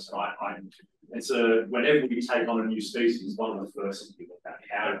 but like I said, whenever we take on a new species, one of the first things we look at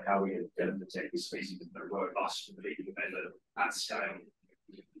how we can detect this species in a robust, repeatable method at scale.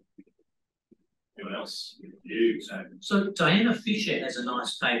 Anyone else? So Diana Fisher has a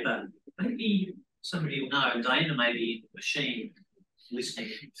nice paper. Maybe somebody will know. Diana may be in the machine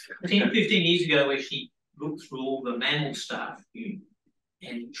listening. 10, 15 years ago, where she looked through all the mammal stuff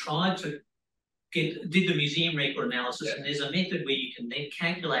and tried to did the museum record analysis, and there's a method where you can then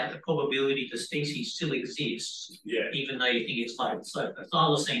calculate the probability the species still exists, even though you think it's like, so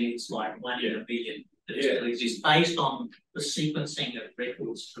thylacine, it's like 1 in a billion that it still exists, based on the sequencing of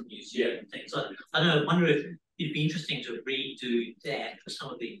records from museum and things. So I don't know, I wonder if it'd be interesting to redo that for some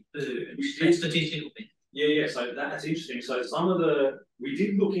of the birds, that statistical thing. Yeah, so that's interesting. So we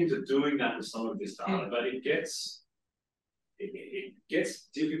did look into doing that with some of this data, but it gets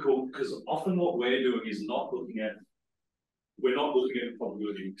difficult because often what we're doing is not looking at we're not looking at the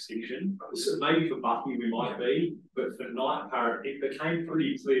probability of extinction. So maybe for buffy we might be, but for night parrot, it became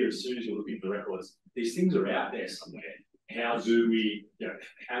pretty clear as soon as you look into the records, these things are out there somewhere. How do we,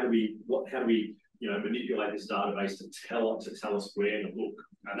 how do we manipulate this database to tell us where to look?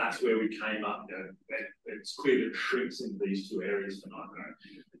 And that's where we came up. It's clear that it shrinks into these two areas for night parrot.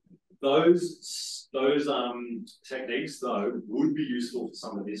 Those techniques, though, would be useful for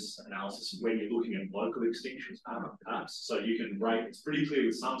some of this analysis when you're looking at local extinctions, perhaps. So you can break, it's pretty clear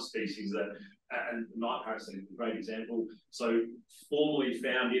with some species that, and night parrots is a great example. So formerly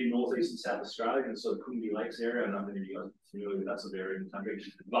found in northeast and South Australia, in the sort of Coombe Lakes area. I don't know if you guys are familiar with that sort of area in the country,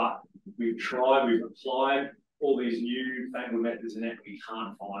 but we've applied all these new fangled methods in it, we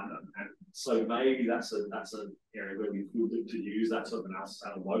can't find them. And so maybe that's an area where we could look to use that sort of analysis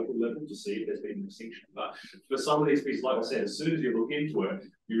at a local level to see if there's been an extinction. But for some of these species, like I said, as soon as you look into it,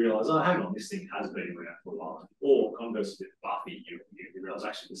 you realise, oh, hang on, this thing has been around for a while. Or conversely, with buffy, you realise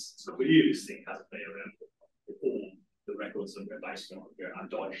actually it's clear this thing hasn't been around for all the records that we're based on are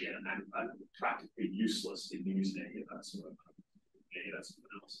dodgy and practically useless in using any of that sort of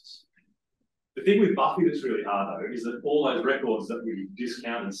analysis. The thing with buffy that's really hard, though, is that all those records that we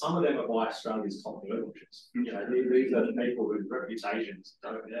discount, and some of them are by Australia's top bird watchers. These are the people whose reputations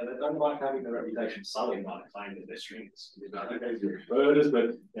they don't like having their reputation sullied by the claim that they're stringers. They're birders,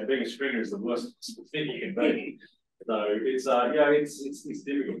 but being a stringer is the worst thing you can be. So it's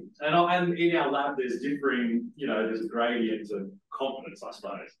difficult. And in our lab, there's differing, there's a gradient of confidence, I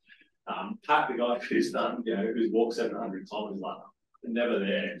suppose. Pat, the guy who's done, who's walked 700 kilometers, like, never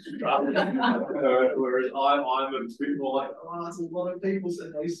there. Whereas I'm a bit more like, there's a lot of people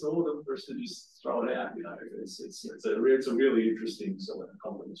said they saw them for us to just throw it out. It's a really interesting sort of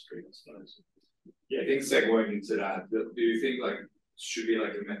confidence tree, I suppose. Yeah, I think segueing into that, do you think should be a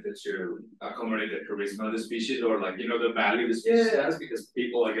method to accommodate the charisma of the species, or the value of the species has, because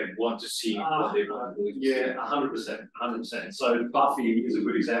people want to see what they want to do? Yeah, 100%. So buffy is a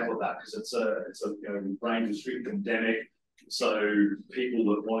good example of that, because it's a range restricted endemic. So people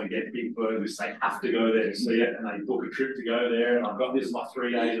that want to get big birds, they have to go there to see it, and they book a trip to go there. And I've got this my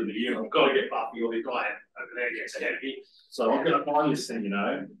 3 days of the year, and I've got to get buffy, or the guy over there gets ahead of me. So I'm going to find this thing,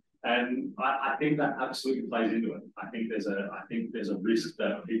 And I think that absolutely plays into it. I think there's a risk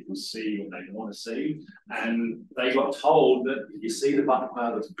that people see what they want to see, and they got told that if you see the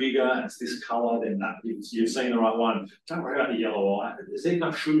buttonquail that's bigger and it's this colour, then you've seen the right one. Don't worry about the yellow eye. There's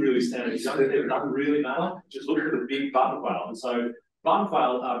enough sugar really standing. It doesn't really matter. Just look at the big buttonquail. And so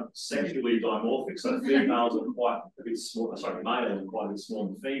buttonquail are sexually dimorphic. So females are quite a bit small. Sorry, males are quite a bit smaller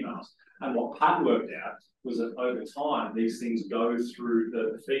than females. And what Pat worked out was that over time, these things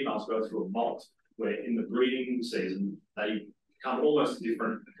the females go through a molt, where in the breeding season, they become almost a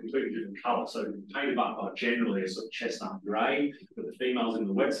completely different colour. So painted buttonquail generally is sort of chestnut grey, but the females in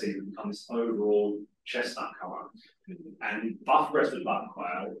the wet season become this overall chestnut colour. And buff-breasted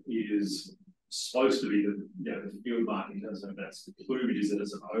buttonquail is supposed to be the field mark in terms of that's the plumage, is that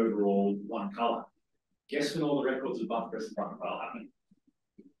it's an overall one colour. Guess when all the records of buff-breasted buttonquail happen?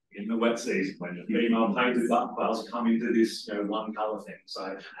 In the wet season, when the female painted buttonquails come into this one colour thing.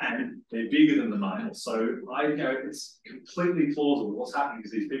 So, and they're bigger than the male. So it's completely plausible. What's happening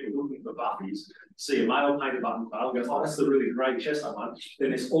is these people looking for buffies see a male painted buttonquail, goes, oh, that's the really great chestnut one.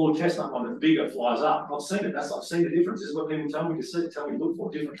 Then this all chestnut one that's bigger flies up. I've seen it. I've seen the difference. This is what people tell me to look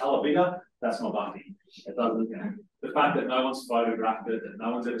for. Different colour, bigger. That's my buffy. It doesn't. The fact that no one's photographed it, that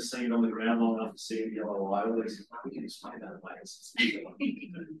no one's ever seen it on the ground long enough to see it yellow eye, all these things, we can explain that away.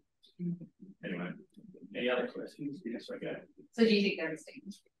 Anyway, any other questions? Yes, okay. So do you think they're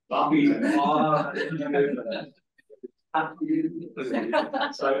extinct? Buffy.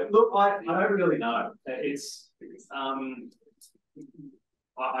 So look, I don't really know. I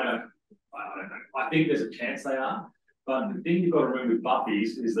don't know. I think there's a chance they are, but the thing you've got to remember with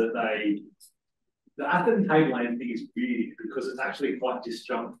buffies is that the Atherton tableland thing is weird because it's actually quite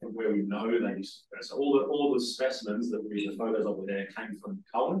disjunct from where we know they used to go. So all the specimens that the photos of there came from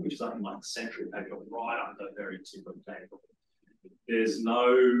Cullen, which is up in the central paddock, right up the very tip of the paddock. There's no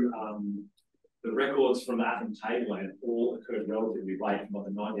the records from the Atherton tableland all occurred relatively late, from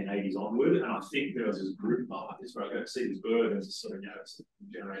the 1980s onward, and I think there was this group mark. This where I go to see this bird, and it's sort of it's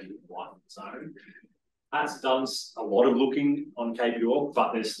generated life on its own. That's done a lot of looking on Cape York,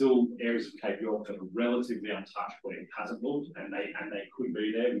 but there's still areas of Cape York that are relatively untouched where it hasn't looked, and they could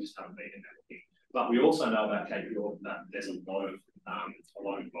be there. We just haven't been in that looking. But we also know about Cape York that there's a lot of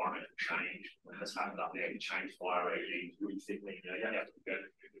environmental change that has happened up there. Change fire regimes, rethickling. You only have to go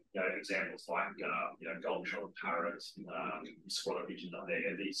examples like golden-shouldered parrots, squatter pigeons up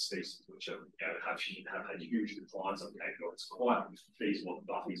there, these species which are, have had huge declines on kangaroo. It's quite feasible that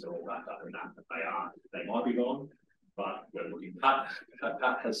buffies are all wrapped up in that, but they might be gone. But we're looking. Pat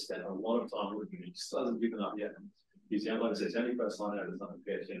has spent a lot of time looking. He just hasn't given up yet. He's the only, the only person I know that's not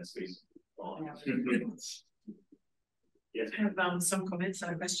compared to species. Yes. I have some comments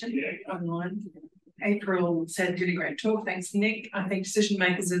and a question online. April said, really great talk. Thanks, Nick. I think decision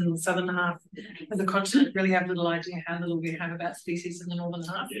makers in the southern half of the continent really have little idea how little we have about species in the northern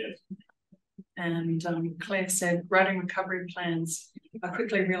half. Yeah. And Claire said, writing recovery plans. I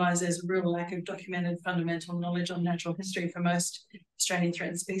quickly realised there's a real lack of documented fundamental knowledge on natural history for most Australian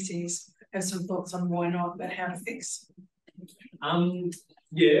threatened species. I have some thoughts on why not, but how to fix.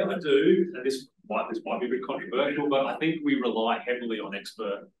 Yeah, I do. And this might be a bit controversial, but I think we rely heavily on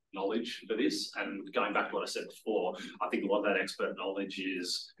expert knowledge for this. And going back to what I said before, I think a lot of that expert knowledge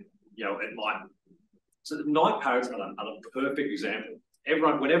is, so the night parrots are a perfect example.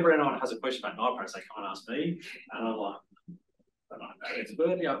 Whenever anyone has a question about night parrots, they come and ask me, and I'm like, I'm not an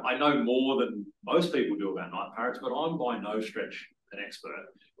expert. I know more than most people do about night parrots, but I'm by no stretch an expert.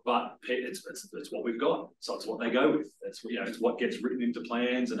 But it's what we've got, so it's what they go with. It's what gets written into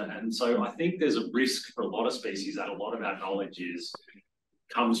plans, and so I think there's a risk for a lot of species that a lot of our knowledge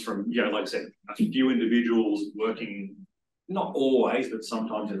comes from like I said, a few individuals working, not always, but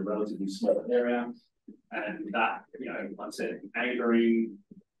sometimes in a relatively small area, and that like I said, anchoring,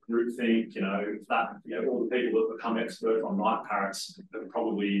 groupthink, all the people that become expert on night parrots have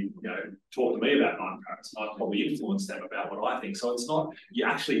probably, talked to me about night parrots, and I've probably influenced them about what I think. So it's not, you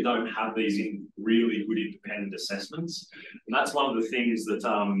actually don't have these in really good independent assessments. And that's one of the things that,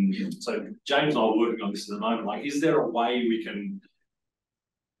 so James and I are working on this at the moment, like, is there a way we can,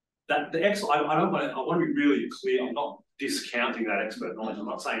 I want to be really clear, I'm not discounting that expert knowledge. I'm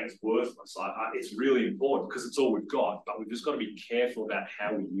not saying it's worthless. It's really important because it's all we've got, but we've just got to be careful about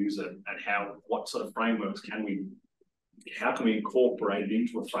how we use it and what sort of frameworks how can we incorporate it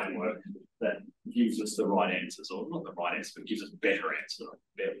into a framework that gives us the right answers, or not the right answer, but gives us better answers,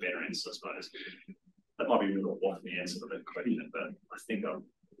 I suppose. That might be a little off the answer to the question, but I think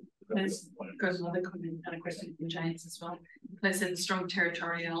There's got another comment and a question from James as well. They said the strong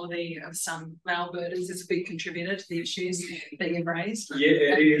territoriality of some male birders is a big contributor to the issues that you've raised.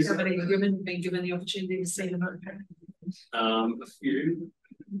 Yeah, it is. Have any women been given the opportunity to see them? A few.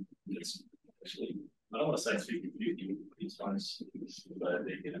 It's actually, I don't want to say 50-50, it's nice. But,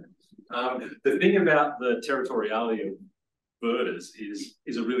 the thing about the territoriality of birders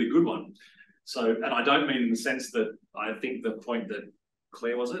is a really good one. So, and I don't mean in the sense that I think the point that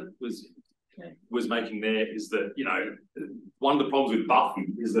Claire was making there is that, one of the problems with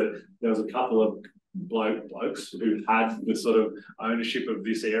Buffy is that there was a couple of blokes who had the sort of ownership of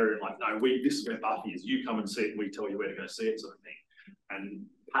this area, like, no, this is where Buffy is, you come and see it, we tell you where to go see it, sort of thing. And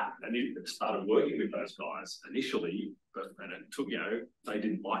Pat started working with those guys initially, but then it took, they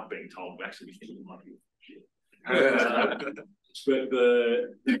didn't like being told, we actually think it might be shit. But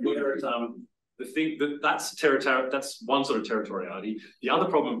the thing that's one sort of territoriality. The other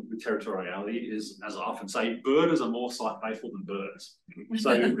problem with territoriality is, as I often say, birders are more site faithful than birds. So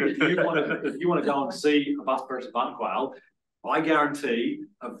if you want to go and see a buff-breasted bunt quail, I guarantee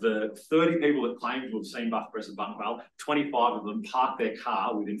of the 30 people that claim to have seen buff-breasted bunt quail, 25 of them parked their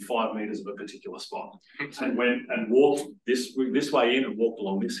car within 5 meters of a particular spot and went and walked this way in and walked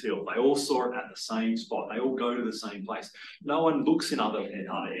along this hill. They all saw it at the same spot. They all go to the same place. No one looks in other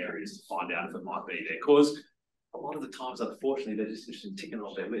areas to find out if it might be there, because a lot of the times, unfortunately, they're just interested in ticking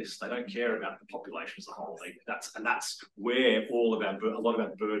off their list. They don't care about the population as a whole. That's where a lot of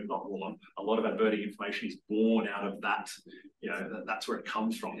our birding information is born out of that. That's where it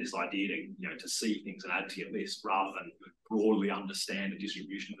comes from. This idea to see things and add to your list rather than broadly understand the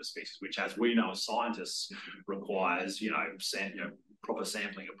distribution of the species, which, as we know as scientists, requires proper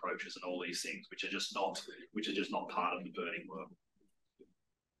sampling approaches and all these things, which are just not part of the birding work.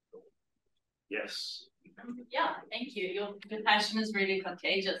 Yes. Yeah, thank you. Your passion is really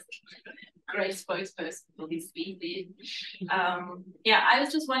contagious. Great spokesperson for these species. I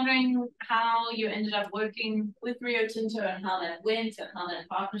was just wondering how you ended up working with Rio Tinto and how that went and how that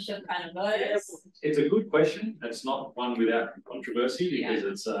partnership kind of goes. It's a good question. It's not one without controversy because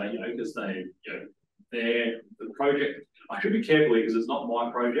it's because they're the project. I should be careful because it's not my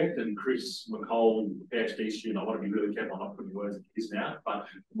project, and Chris McColl, PhD student, I want to be really careful not putting words in his mouth, but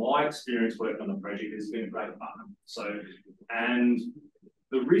my experience working on the project has been a great fun. So, and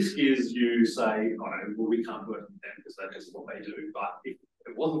the risk is you say, we can't work with them because that is what they do. But if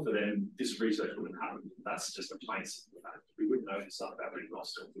it wasn't for them, this research wouldn't happen. That's just a plain simple fact. We wouldn't noticed stuff that we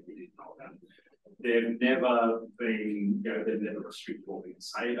lost or we didn't know about. They've never been, they've never restricted what we can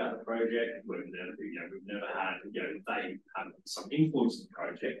say about the project. We've never had, they have some influence in the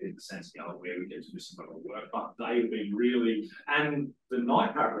project in the sense, where we get to do some of the work, but they've been really, and the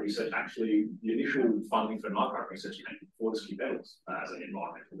night parrot research, actually, the initial funding for night parrot research came from Fortescue Metals as an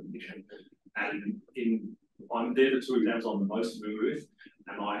environmental mission. And they're the two examples I'm the most familiar with,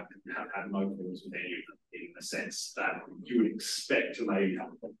 and I have had no problems with any of them in the sense that you would expect to maybe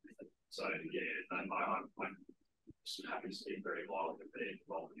have a problem with it. So yeah, I'm just happy to speak very well that they're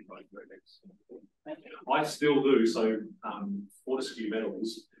involved in both projects. I still do. So Fortescue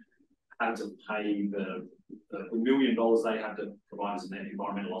Metals had to pay the $1 million they had to provide as an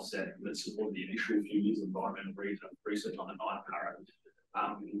environmental offset that supported the initial few years of environmental research on the night parrot.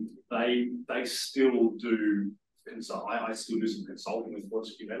 They still do. And so I still do some consulting with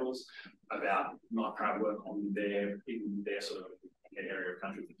Fortescue Metals about night parrot work in their sort of area of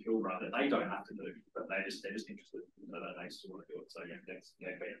country with Kilburn that they don't have to do, but they're just interested, they still want to do it. So that's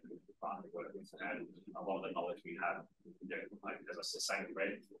been a part of the work we've had, a lot of the knowledge we have, like, as I was saying,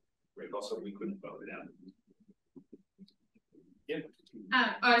 Red Gossip, we couldn't go without it. Yeah.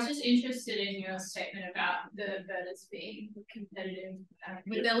 I was just interested in your statement about the birders being competitive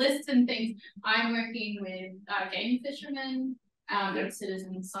with their lists and things. I'm working with game fishermen and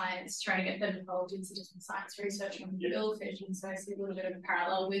citizen science, trying to get them involved in citizen science research on billfish, and so I see a little bit of a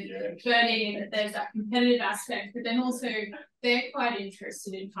parallel with birding, that there's that competitive aspect, but then also they're quite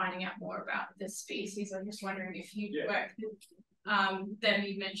interested in finding out more about the species. I'm just wondering if you work with then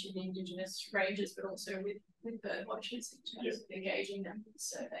you mentioned Indigenous rangers, but also with bird watchers in terms of engaging them with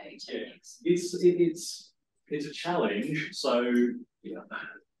survey techniques. It's a challenge. So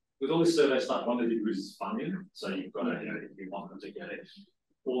with all this survey stuff, one of the issues is funding. So you've got to, if you want them to get it,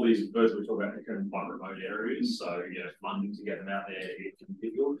 all these birds we talk about are in quite remote areas. So funding to get them out there, it can be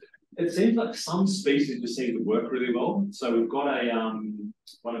difficult. It seems like some species just seem to work really well. So we've got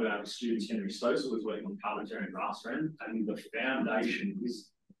one of our students, Henry Stoessel, was working on parliamentarian grassland, and the foundation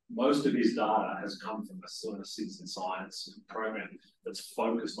is most of his data has come from a sort of citizen science program that's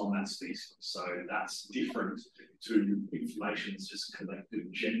focused on that species. So that's different to information that's just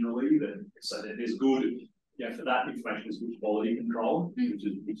collected generally. So that there's good, for that information is good quality control,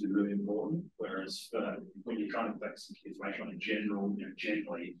 which is really important. Whereas when you're trying to collect some information on a general,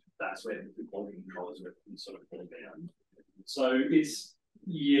 generally that's where the quality control is sort of pulled down. So it's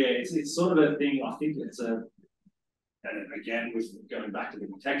sort of a thing. I think it's and again, with going back to the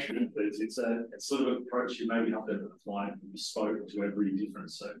detection, but it's sort of approach you maybe have to apply and bespoke to every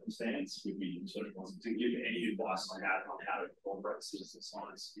different circumstance. Would be sort of to give any advice on how to incorporate citizen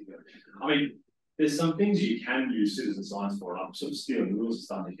science. I mean, there's some things you can use citizen science for. I'm sort of stealing the rules and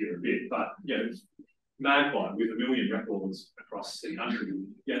starting to hear a bit, but magpie with 1 million records across the country,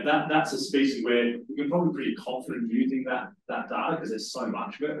 that's a species where we can probably be pretty confident using that data because there's so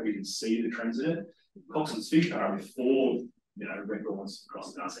much of it that we can see the trends in it. Coxon's fish parrot with 4 records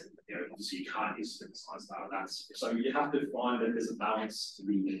across the data. Obviously you can't use citizen science data. So you have to find that there's a balance to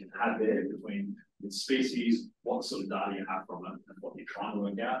be had there between the species, what sort of data you have from it, and what you're trying to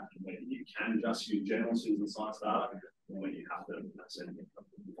work out, and whether you can just use general citizen science data, and when you have to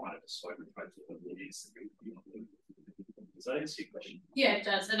find a bespoke approach to what it is. Does that answer your question? Yeah, it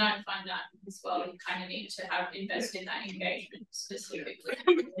does, and I find that as well. You kind of need to invest in that engagement specifically.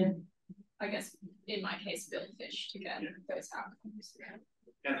 I guess in my case, billfish to get those outcomes.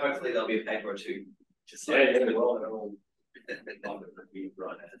 And hopefully there'll be a paper or two. Just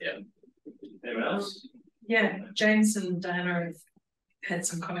Anyone else? Yeah, James and Diana have had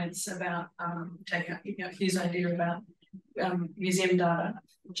some comments about taking up Hugh's idea about museum data.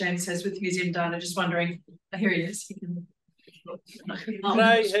 James says with museum data, just wondering, here he is.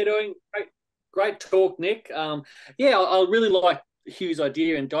 G'day, how you doing? Great talk, Nick. I really like Hugh's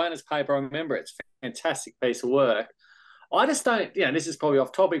idea and Diana's paper. I remember it's a fantastic piece of work. I just don't, this is probably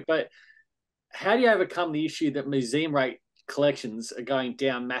off topic, but how do you overcome the issue that museum rate collections are going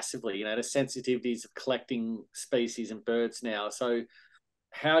down massively? The sensitivities of collecting species and birds now. So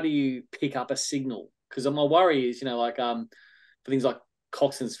how do you pick up a signal? Because my worry is, for things like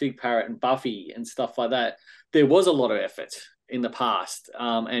Coxon's fig parrot and Buffy and stuff like that, there was a lot of effort in the past.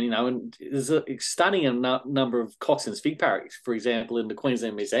 And there's a stunning number of Coxon's fig parrots, for example, in the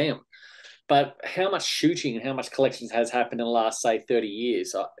Queensland Museum. But how much shooting and how much collections has happened in the last, say, 30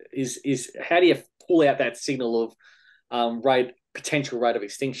 years? Is how do you pull out that signal of potential rate of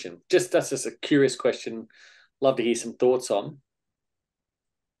extinction? That's just a curious question. Love to hear some thoughts on.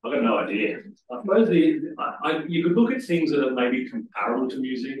 I've got no idea. I suppose you could look at things that are maybe comparable to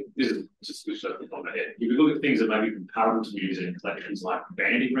museum. This is just the top of my head. You could look at things that may be comparable to museum collections, like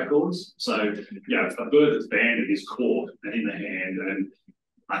banding records. So, you know, if a bird that's banded is caught and in the hand, and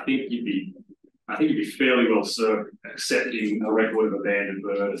I think you'd be fairly well served accepting a record of a banded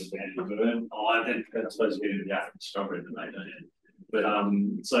bird as a banded bird. I suppose you get into the African discovery that they don't have. But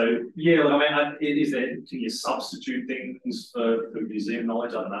so yeah, I mean, is there, can you substitute things for museum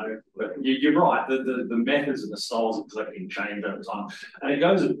knowledge? I don't know, but you're right. The methods and the styles of collecting change over time, and it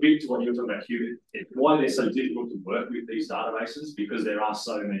goes a bit to what you were talking about, Hugh. Why they're so difficult to work with these databases, because there are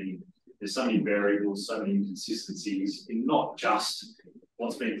so many, there's so many variables, so many inconsistencies in not just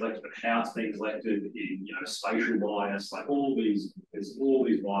what's being collected, but how it's being collected, in, you know, spatial bias, like there's all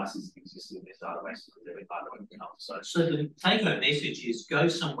these biases that exist in these databases. Really hard to open up. So the take-home message is go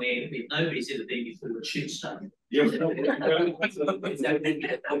somewhere where nobody's ever been before and shoot stuff. Yeah, use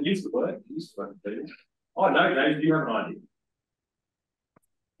the word. Oh no, Dave, do you have an idea?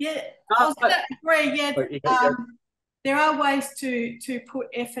 Yeah, I was going to agree. Yeah, there are ways to put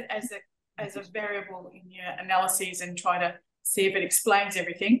effort as a variable in your analyses and try to see if it explains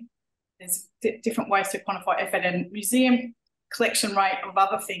everything. There's different ways to quantify effort, and museum collection rate of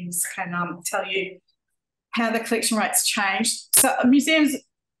other things can tell you how the collection rates changed. So museums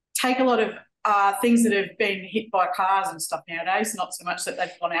take a lot of things that have been hit by cars and stuff nowadays, not so much that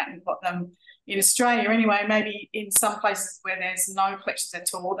they've gone out and got them in Australia anyway. Maybe in some places where there's no collections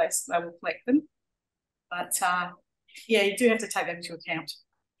at all, they will collect them. But yeah, you do have to take that into account.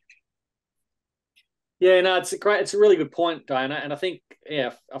 Yeah, no, it's a really good point, Diana. And I think,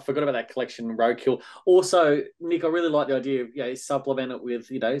 yeah, I forgot about that collection roadkill. Also, Nick, I really like the idea of, you know, supplement it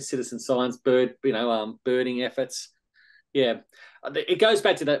with, you know, citizen science, birding efforts. Yeah, it goes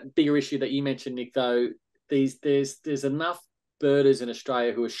back to that bigger issue that you mentioned, Nick, though. There's enough birders in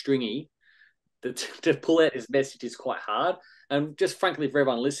Australia who are stringy that to pull out this message is quite hard. And just frankly, for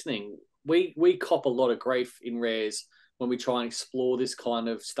everyone listening, we cop a lot of grief in rares when we try and explore this kind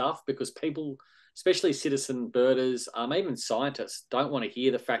of stuff, because people, especially citizen birders, even scientists, don't want to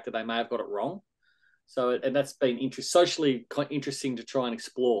hear the fact that they may have got it wrong. So, and that's been socially interesting to try and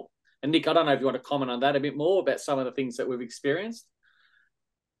explore. And Nick, I don't know if you want to comment on that a bit more about some of the things that we've experienced.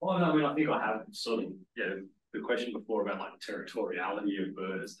 Well, no, I mean, I think I have sort of, you know, the question before about like territoriality of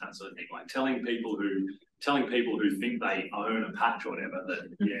birds, that sort of thing, like telling people who think they own a patch or whatever that,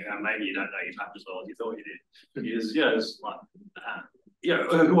 yeah, maybe you don't know your patch as well as you thought you did. Because, yeah, it's like, you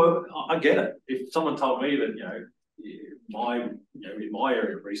know, I get it. If someone told me that, you know, in my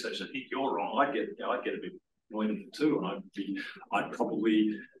area of research, I think you're wrong, I'd get a bit annoyed too, and I'd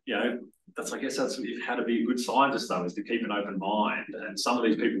probably, you know, I guess that's how to be a good scientist, though, is to keep an open mind. And some of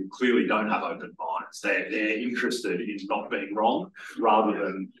these people clearly don't have open minds. They're interested in not being wrong, rather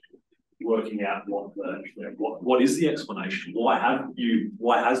than working out what is the explanation. Why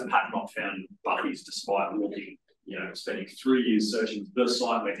has Pat not found buppies despite looking, you know, spending 3 years searching the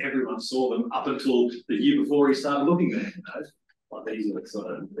site where everyone saw them up until the year before he started looking there? You know? Like, these are the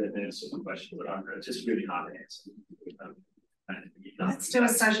sort of questions that are just really hard to answer. Let's do a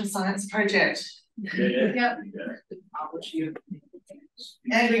social science project. Yeah. Yep.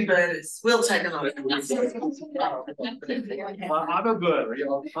 Angry birders. We'll take a look. I'm a birder.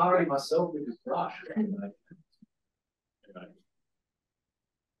 I'm tarring myself with this brush. Anyway.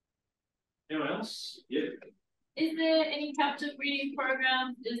 Anyone else? Yeah. Is there any captive breeding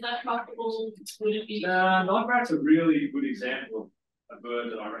program? Is that possible? Would it be? Nightrat's a really good example of a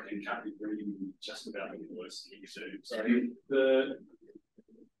bird that I reckon captive breeding is just about the worst thing to do. So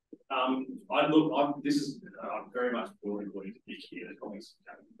I'm very much according to Nick here. The comments of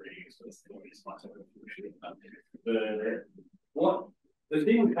captive breeding is much the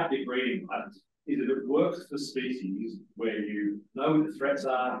thing with captive breeding is that it works for species where you know what the threats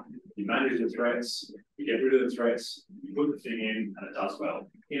are, you manage the threats, you get rid of the threats, you put the thing in, and it does well.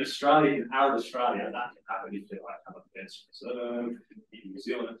 In Australia, in arid Australia, that can happen if you have a fence reserve. In New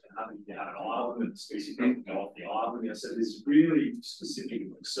Zealand, it can happen if you have an island and the species can go off the island. So there's really specific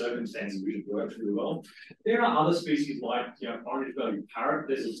circumstances which work really well. There are other species like, you know, orange-bellied parrot.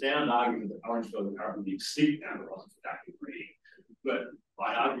 There's a sound argument that orange-bellied parrot would be extinct now rather than captive breeding. But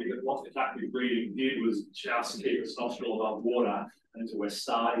I argue that what the captive breeding did was just keep its nostril above water until we're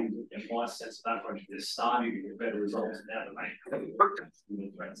starting, in my sense of that approach, they're starting to get better results now that they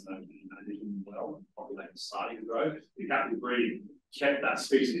threats and population starting to grow. The captive breeding kept that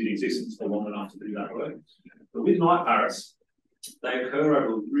species in existence for long enough to do that work. But with night parrots, They occur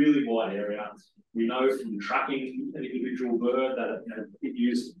over a really wide area. We know from tracking an individual bird that it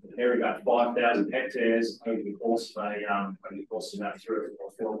used an area about 5,000 hectares over the course of about 3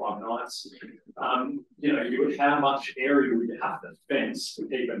 or 4 or 5 nights. How much area would you have to fence to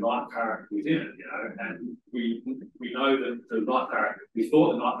keep a night parrot within it? And we know that the night parrot. We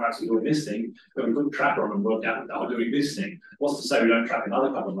thought the night parrots were doing this thing, but we put the tracker on and worked out that they were doing this thing. What's to say we don't track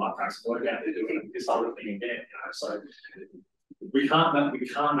another couple of night parrots and work out they're doing this other thing again? So. We can't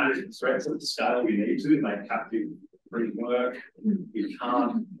manage the threats at the scale we need to make captive breeding work. We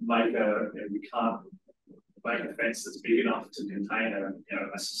can't make a fence that's big enough to contain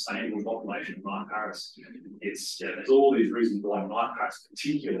a sustainable population of night parrots. There's all these reasons why night parrots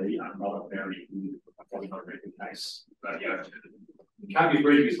particularly are probably not a very good case. But captive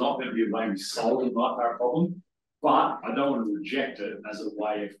breeding is not going to be a way we solve the night parrot problem. But I don't want to reject it as a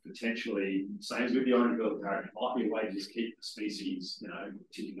way of potentially, same as with the orange-billed parrot, it might be a way to just keep the species,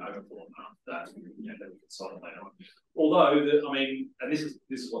 ticking over for enough that we can solve later on. Although, and this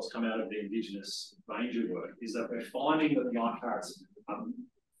is what's come out of the Indigenous ranger work, is that we're finding that the night parrots are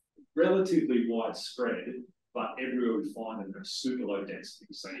relatively widespread, but everywhere we find them, they're super low density.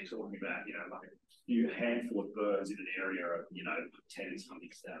 So you're talking about, like a handful of birds in an area of, tens,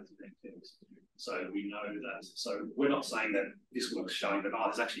 hundreds, thousands of hectares. So we know that. So we're not saying that this work's showing that,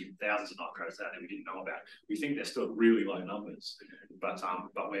 there's actually thousands of night parrots out there we didn't know about. We think they're still really low numbers, but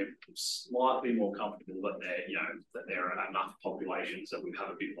we're slightly more comfortable that there are enough populations that we have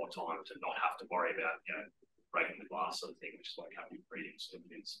a bit more time to not have to worry about, breaking the glass sort of thing, which is what captive breeding sort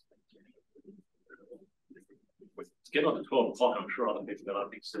of is. To get on to 12 o'clock, I'm sure other people got other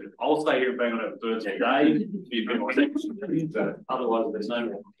things to do. I'll stay here and bang on over birds all day. But otherwise, there's no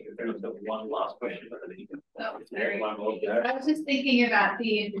more. One last question. I was just thinking about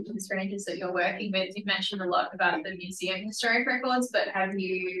the Indigenous ranges that you're working with. You've mentioned a lot about the museum historic records, but have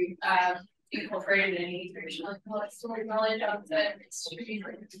you incorporated any traditional historical knowledge of the history?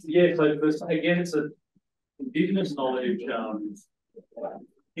 Yeah, so again, it's an Indigenous knowledge.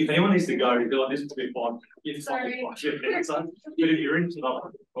 If anyone needs to go, feel like this is a bit fun. Sorry. But if you're into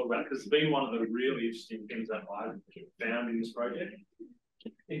that, talk about it, because it's been one of the really interesting things that I've found in this project.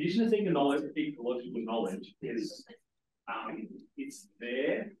 Indigenous ecological knowledge is it's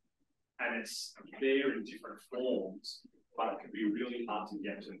there, and it's there in different forms, but it can be really hard to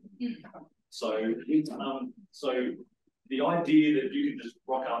get to. So the idea that you can just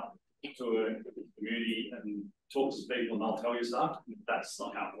rock up to a community and talk to people and they'll tell you stuff, that's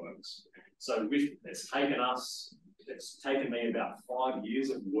not how it works. So it's taken me about 5 years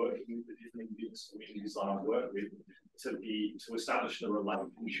of working with the different Indigenous communities that I work with to establish the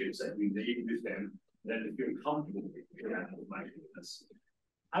relationships that we need with them, then to feel comfortable around making this.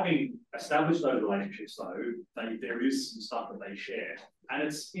 Having established those relationships, though, there is some stuff that they share. And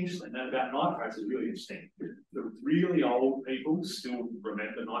it's interesting. And about night parrots is really interesting. The really old people still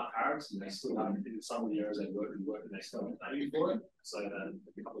remember night parrots, and they still have, in some of the areas they work, and they still have a name for it. So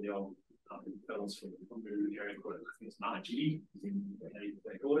a couple of the old fellas from the area called it, I think it's Manajiti,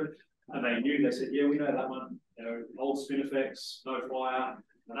 they called it. And they said, yeah, we know that one. Old spinifex, no fire,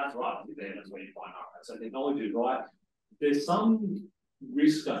 and that's right there. That's where you find night parrots. So the knowledge is right. There's some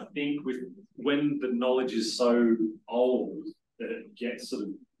risk, I think, with when the knowledge is so old that it gets sort of,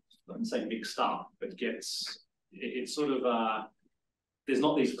 I wouldn't say mixed up, but it's sort of there's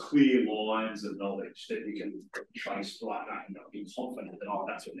not these clear lines of knowledge that you can trace like that and be confident that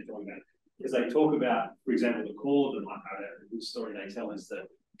that's what they're talking about. Because they talk about, for example, the call of the night parrot. A good story they tell is that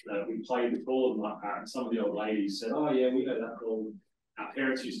we played the call of the night parrot, and some of the old ladies said, "Oh yeah, we heard that call." Our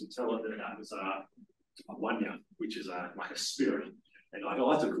parents used to tell us that was a wanya, which is like a spirit. And I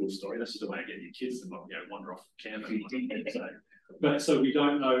go, that's a cool story. That's just a way of getting your kids to wander off camp. So we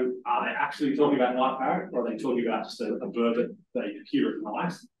don't know, are they actually talking about night parrot, or are they talking about just a bird that they hear at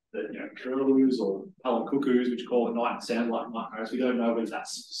night, that curlews or pallid cuckoos, which call at night and sound like night parrots. We don't know whether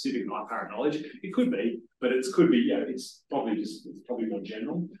that's specific night parrot knowledge. It could be, but it could be, it's probably more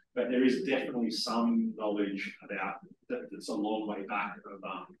general. But there is definitely some knowledge about that's a long way back of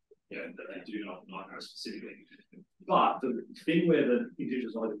that they do not night parrots specifically. But the thing where the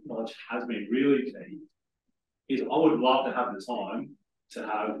Indigenous knowledge has been really key is I would love to have the time to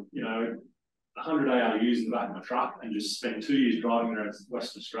have, 100 ARUs in the back of my truck and just spend 2 years driving around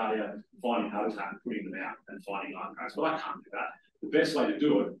Western Australia, finding habitat and putting them out and finding night parrots. But I can't do that. The best way to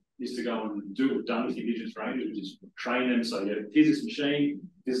do it is to go and do what we've done with the Indigenous rangers, which is train them. So here's this machine,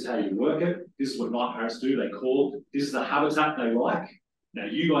 this is how you work it, this is what night parrots do, they call, this is the habitat they like. Now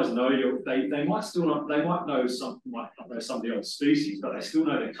you guys know they might still not, they might know some of the old species, but they still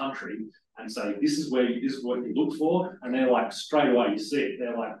know their country. and say, this is what you look for, and they're like, straight away you see it.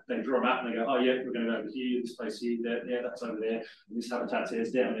 They're like, they draw a map and they go, oh yeah, we're going to go over here, this place here, there, yeah, that's over there, and this habitat's there,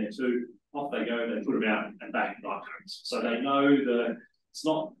 it's down there too. Off they go, they put them out and back in right homes. So they know it's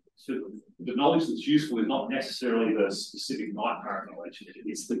not, the knowledge that's useful is not necessarily the specific night parrot knowledge,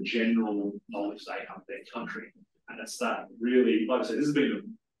 it's the general knowledge they have of their country. And it's that really, like I said, this has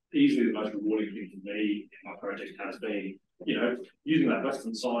been easily the most rewarding thing for me in my project has been, you know, using that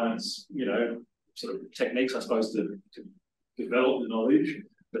Western science, you know, sort of techniques, I suppose, to develop the knowledge,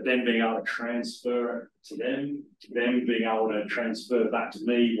 but then being able to transfer it to them being able to transfer back to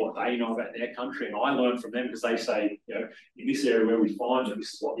me what they know about their country. And I learn from them because they say, you know, in this area where we find them,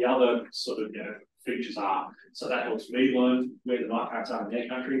 this is what the other sort of, you know, features are. So that helps me learn where the night parrots are in their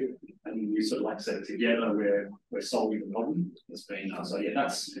country. And we sort of, like I said, together we're solving the problem. It's been, so yeah,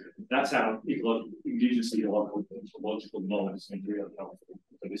 that's how indigenous ecological knowledge has been really helpful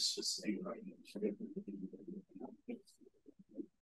for this specific.